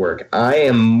is going to work. I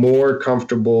am more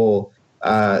comfortable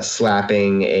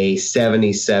slapping a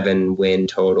 77 win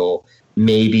total,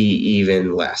 maybe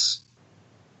even less,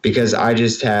 because I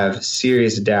just have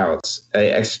serious doubts,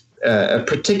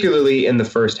 particularly in the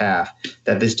first half,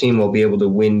 that this team will be able to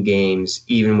win games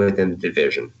even within the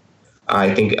division.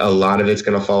 I think a lot of it's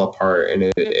going to fall apart,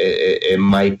 and it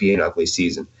might be an ugly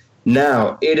season.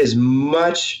 Now, it is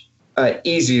much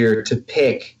easier to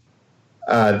pick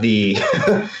the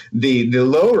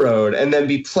low road and then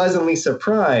be pleasantly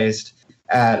surprised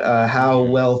at how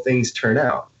well things turn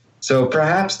out. So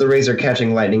perhaps the Rays are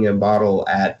catching lightning in a bottle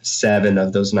at 7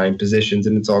 of those 9 positions,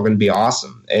 and it's all going to be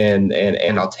awesome, and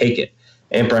I'll take it.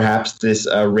 And perhaps this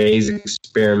Rays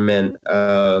experiment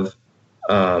of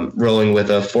rolling with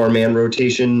a 4-man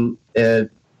rotation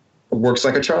works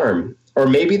like a charm. Or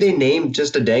maybe they named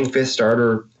just a dang 5th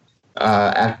starter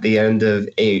at the end of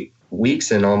 8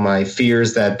 weeks, and all my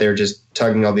fears that they're just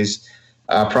tugging all these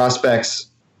prospects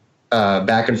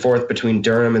back and forth between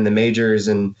Durham and the majors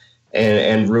and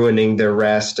ruining their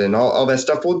rest and all that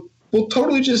stuff will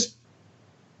totally just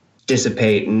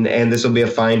dissipate, and this will be a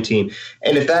fine team.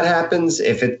 And if that happens,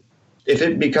 if it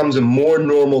becomes a more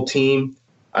normal team,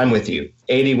 I'm with you.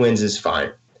 80 wins is fine.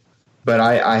 But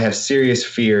I have serious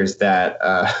fears that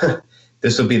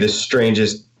this will be the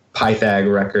strangest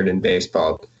Pythag record in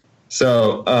baseball.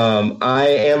 So I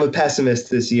am a pessimist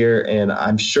this year, and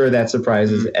I'm sure that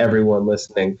surprises everyone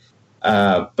listening.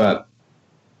 But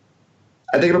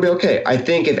I think it'll be okay. I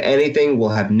think, if anything, we'll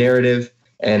have narrative,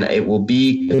 and it will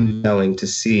be compelling to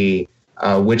see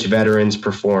which veterans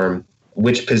perform,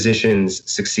 which positions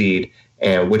succeed,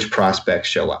 and which prospects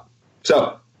show up.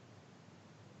 So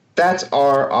that's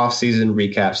our off-season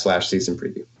recap / season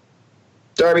preview.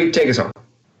 Darby, take us home.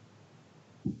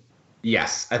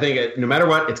 Yes, I think no matter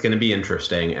what, it's going to be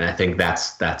interesting, and I think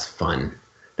that's fun.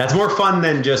 That's more fun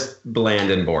than just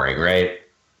bland and boring, right?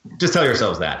 Just tell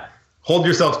yourselves that.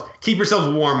 Keep yourselves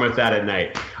warm with that at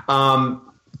night.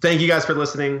 Thank you guys for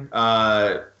listening.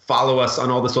 Follow us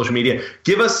on all the social media.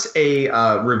 Give us a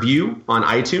review on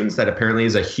iTunes. That apparently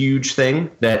is a huge thing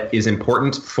that is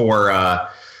important for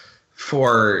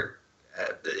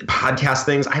podcast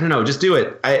things. I don't know. Just do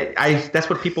it. That's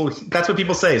what people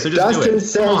say. So just Dustin do it.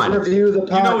 Says, come on. Review the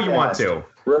podcast. You know you want to.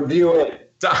 Review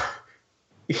it.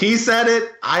 He said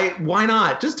it. Why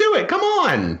not? Just do it. Come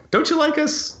on. Don't you like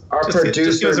us? Our just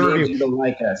producer needs you to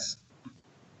like us.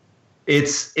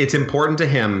 It's important to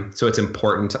him, so it's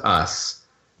important to us.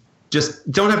 Just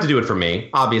don't have to do it for me,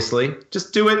 obviously.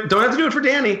 Just do it. Don't have to do it for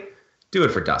Danny. Do it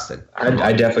for Dustin.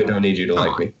 I definitely don't need you to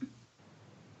like me.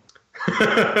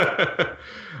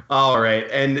 All right.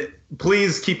 And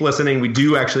please keep listening. We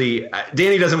do actually,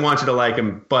 Danny doesn't want you to like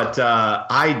him, but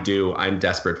I do. I'm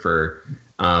desperate for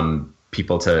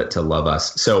people to love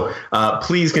us. So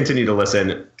please continue to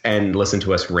listen and listen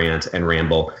to us rant and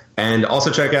ramble. And also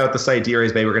check out the site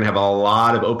DRA's Bay. We're going to have a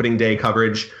lot of opening day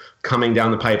coverage coming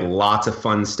down the pipe. Lots of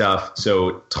fun stuff.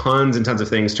 So tons and tons of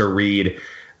things to read.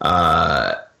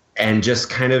 And just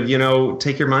kind of,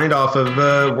 take your mind off of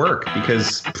work,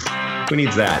 because who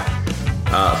needs that?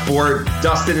 For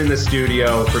Dustin in the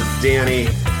studio, for Danny,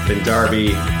 been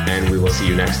Darby, and we will see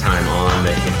you next time on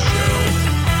The Hit Show.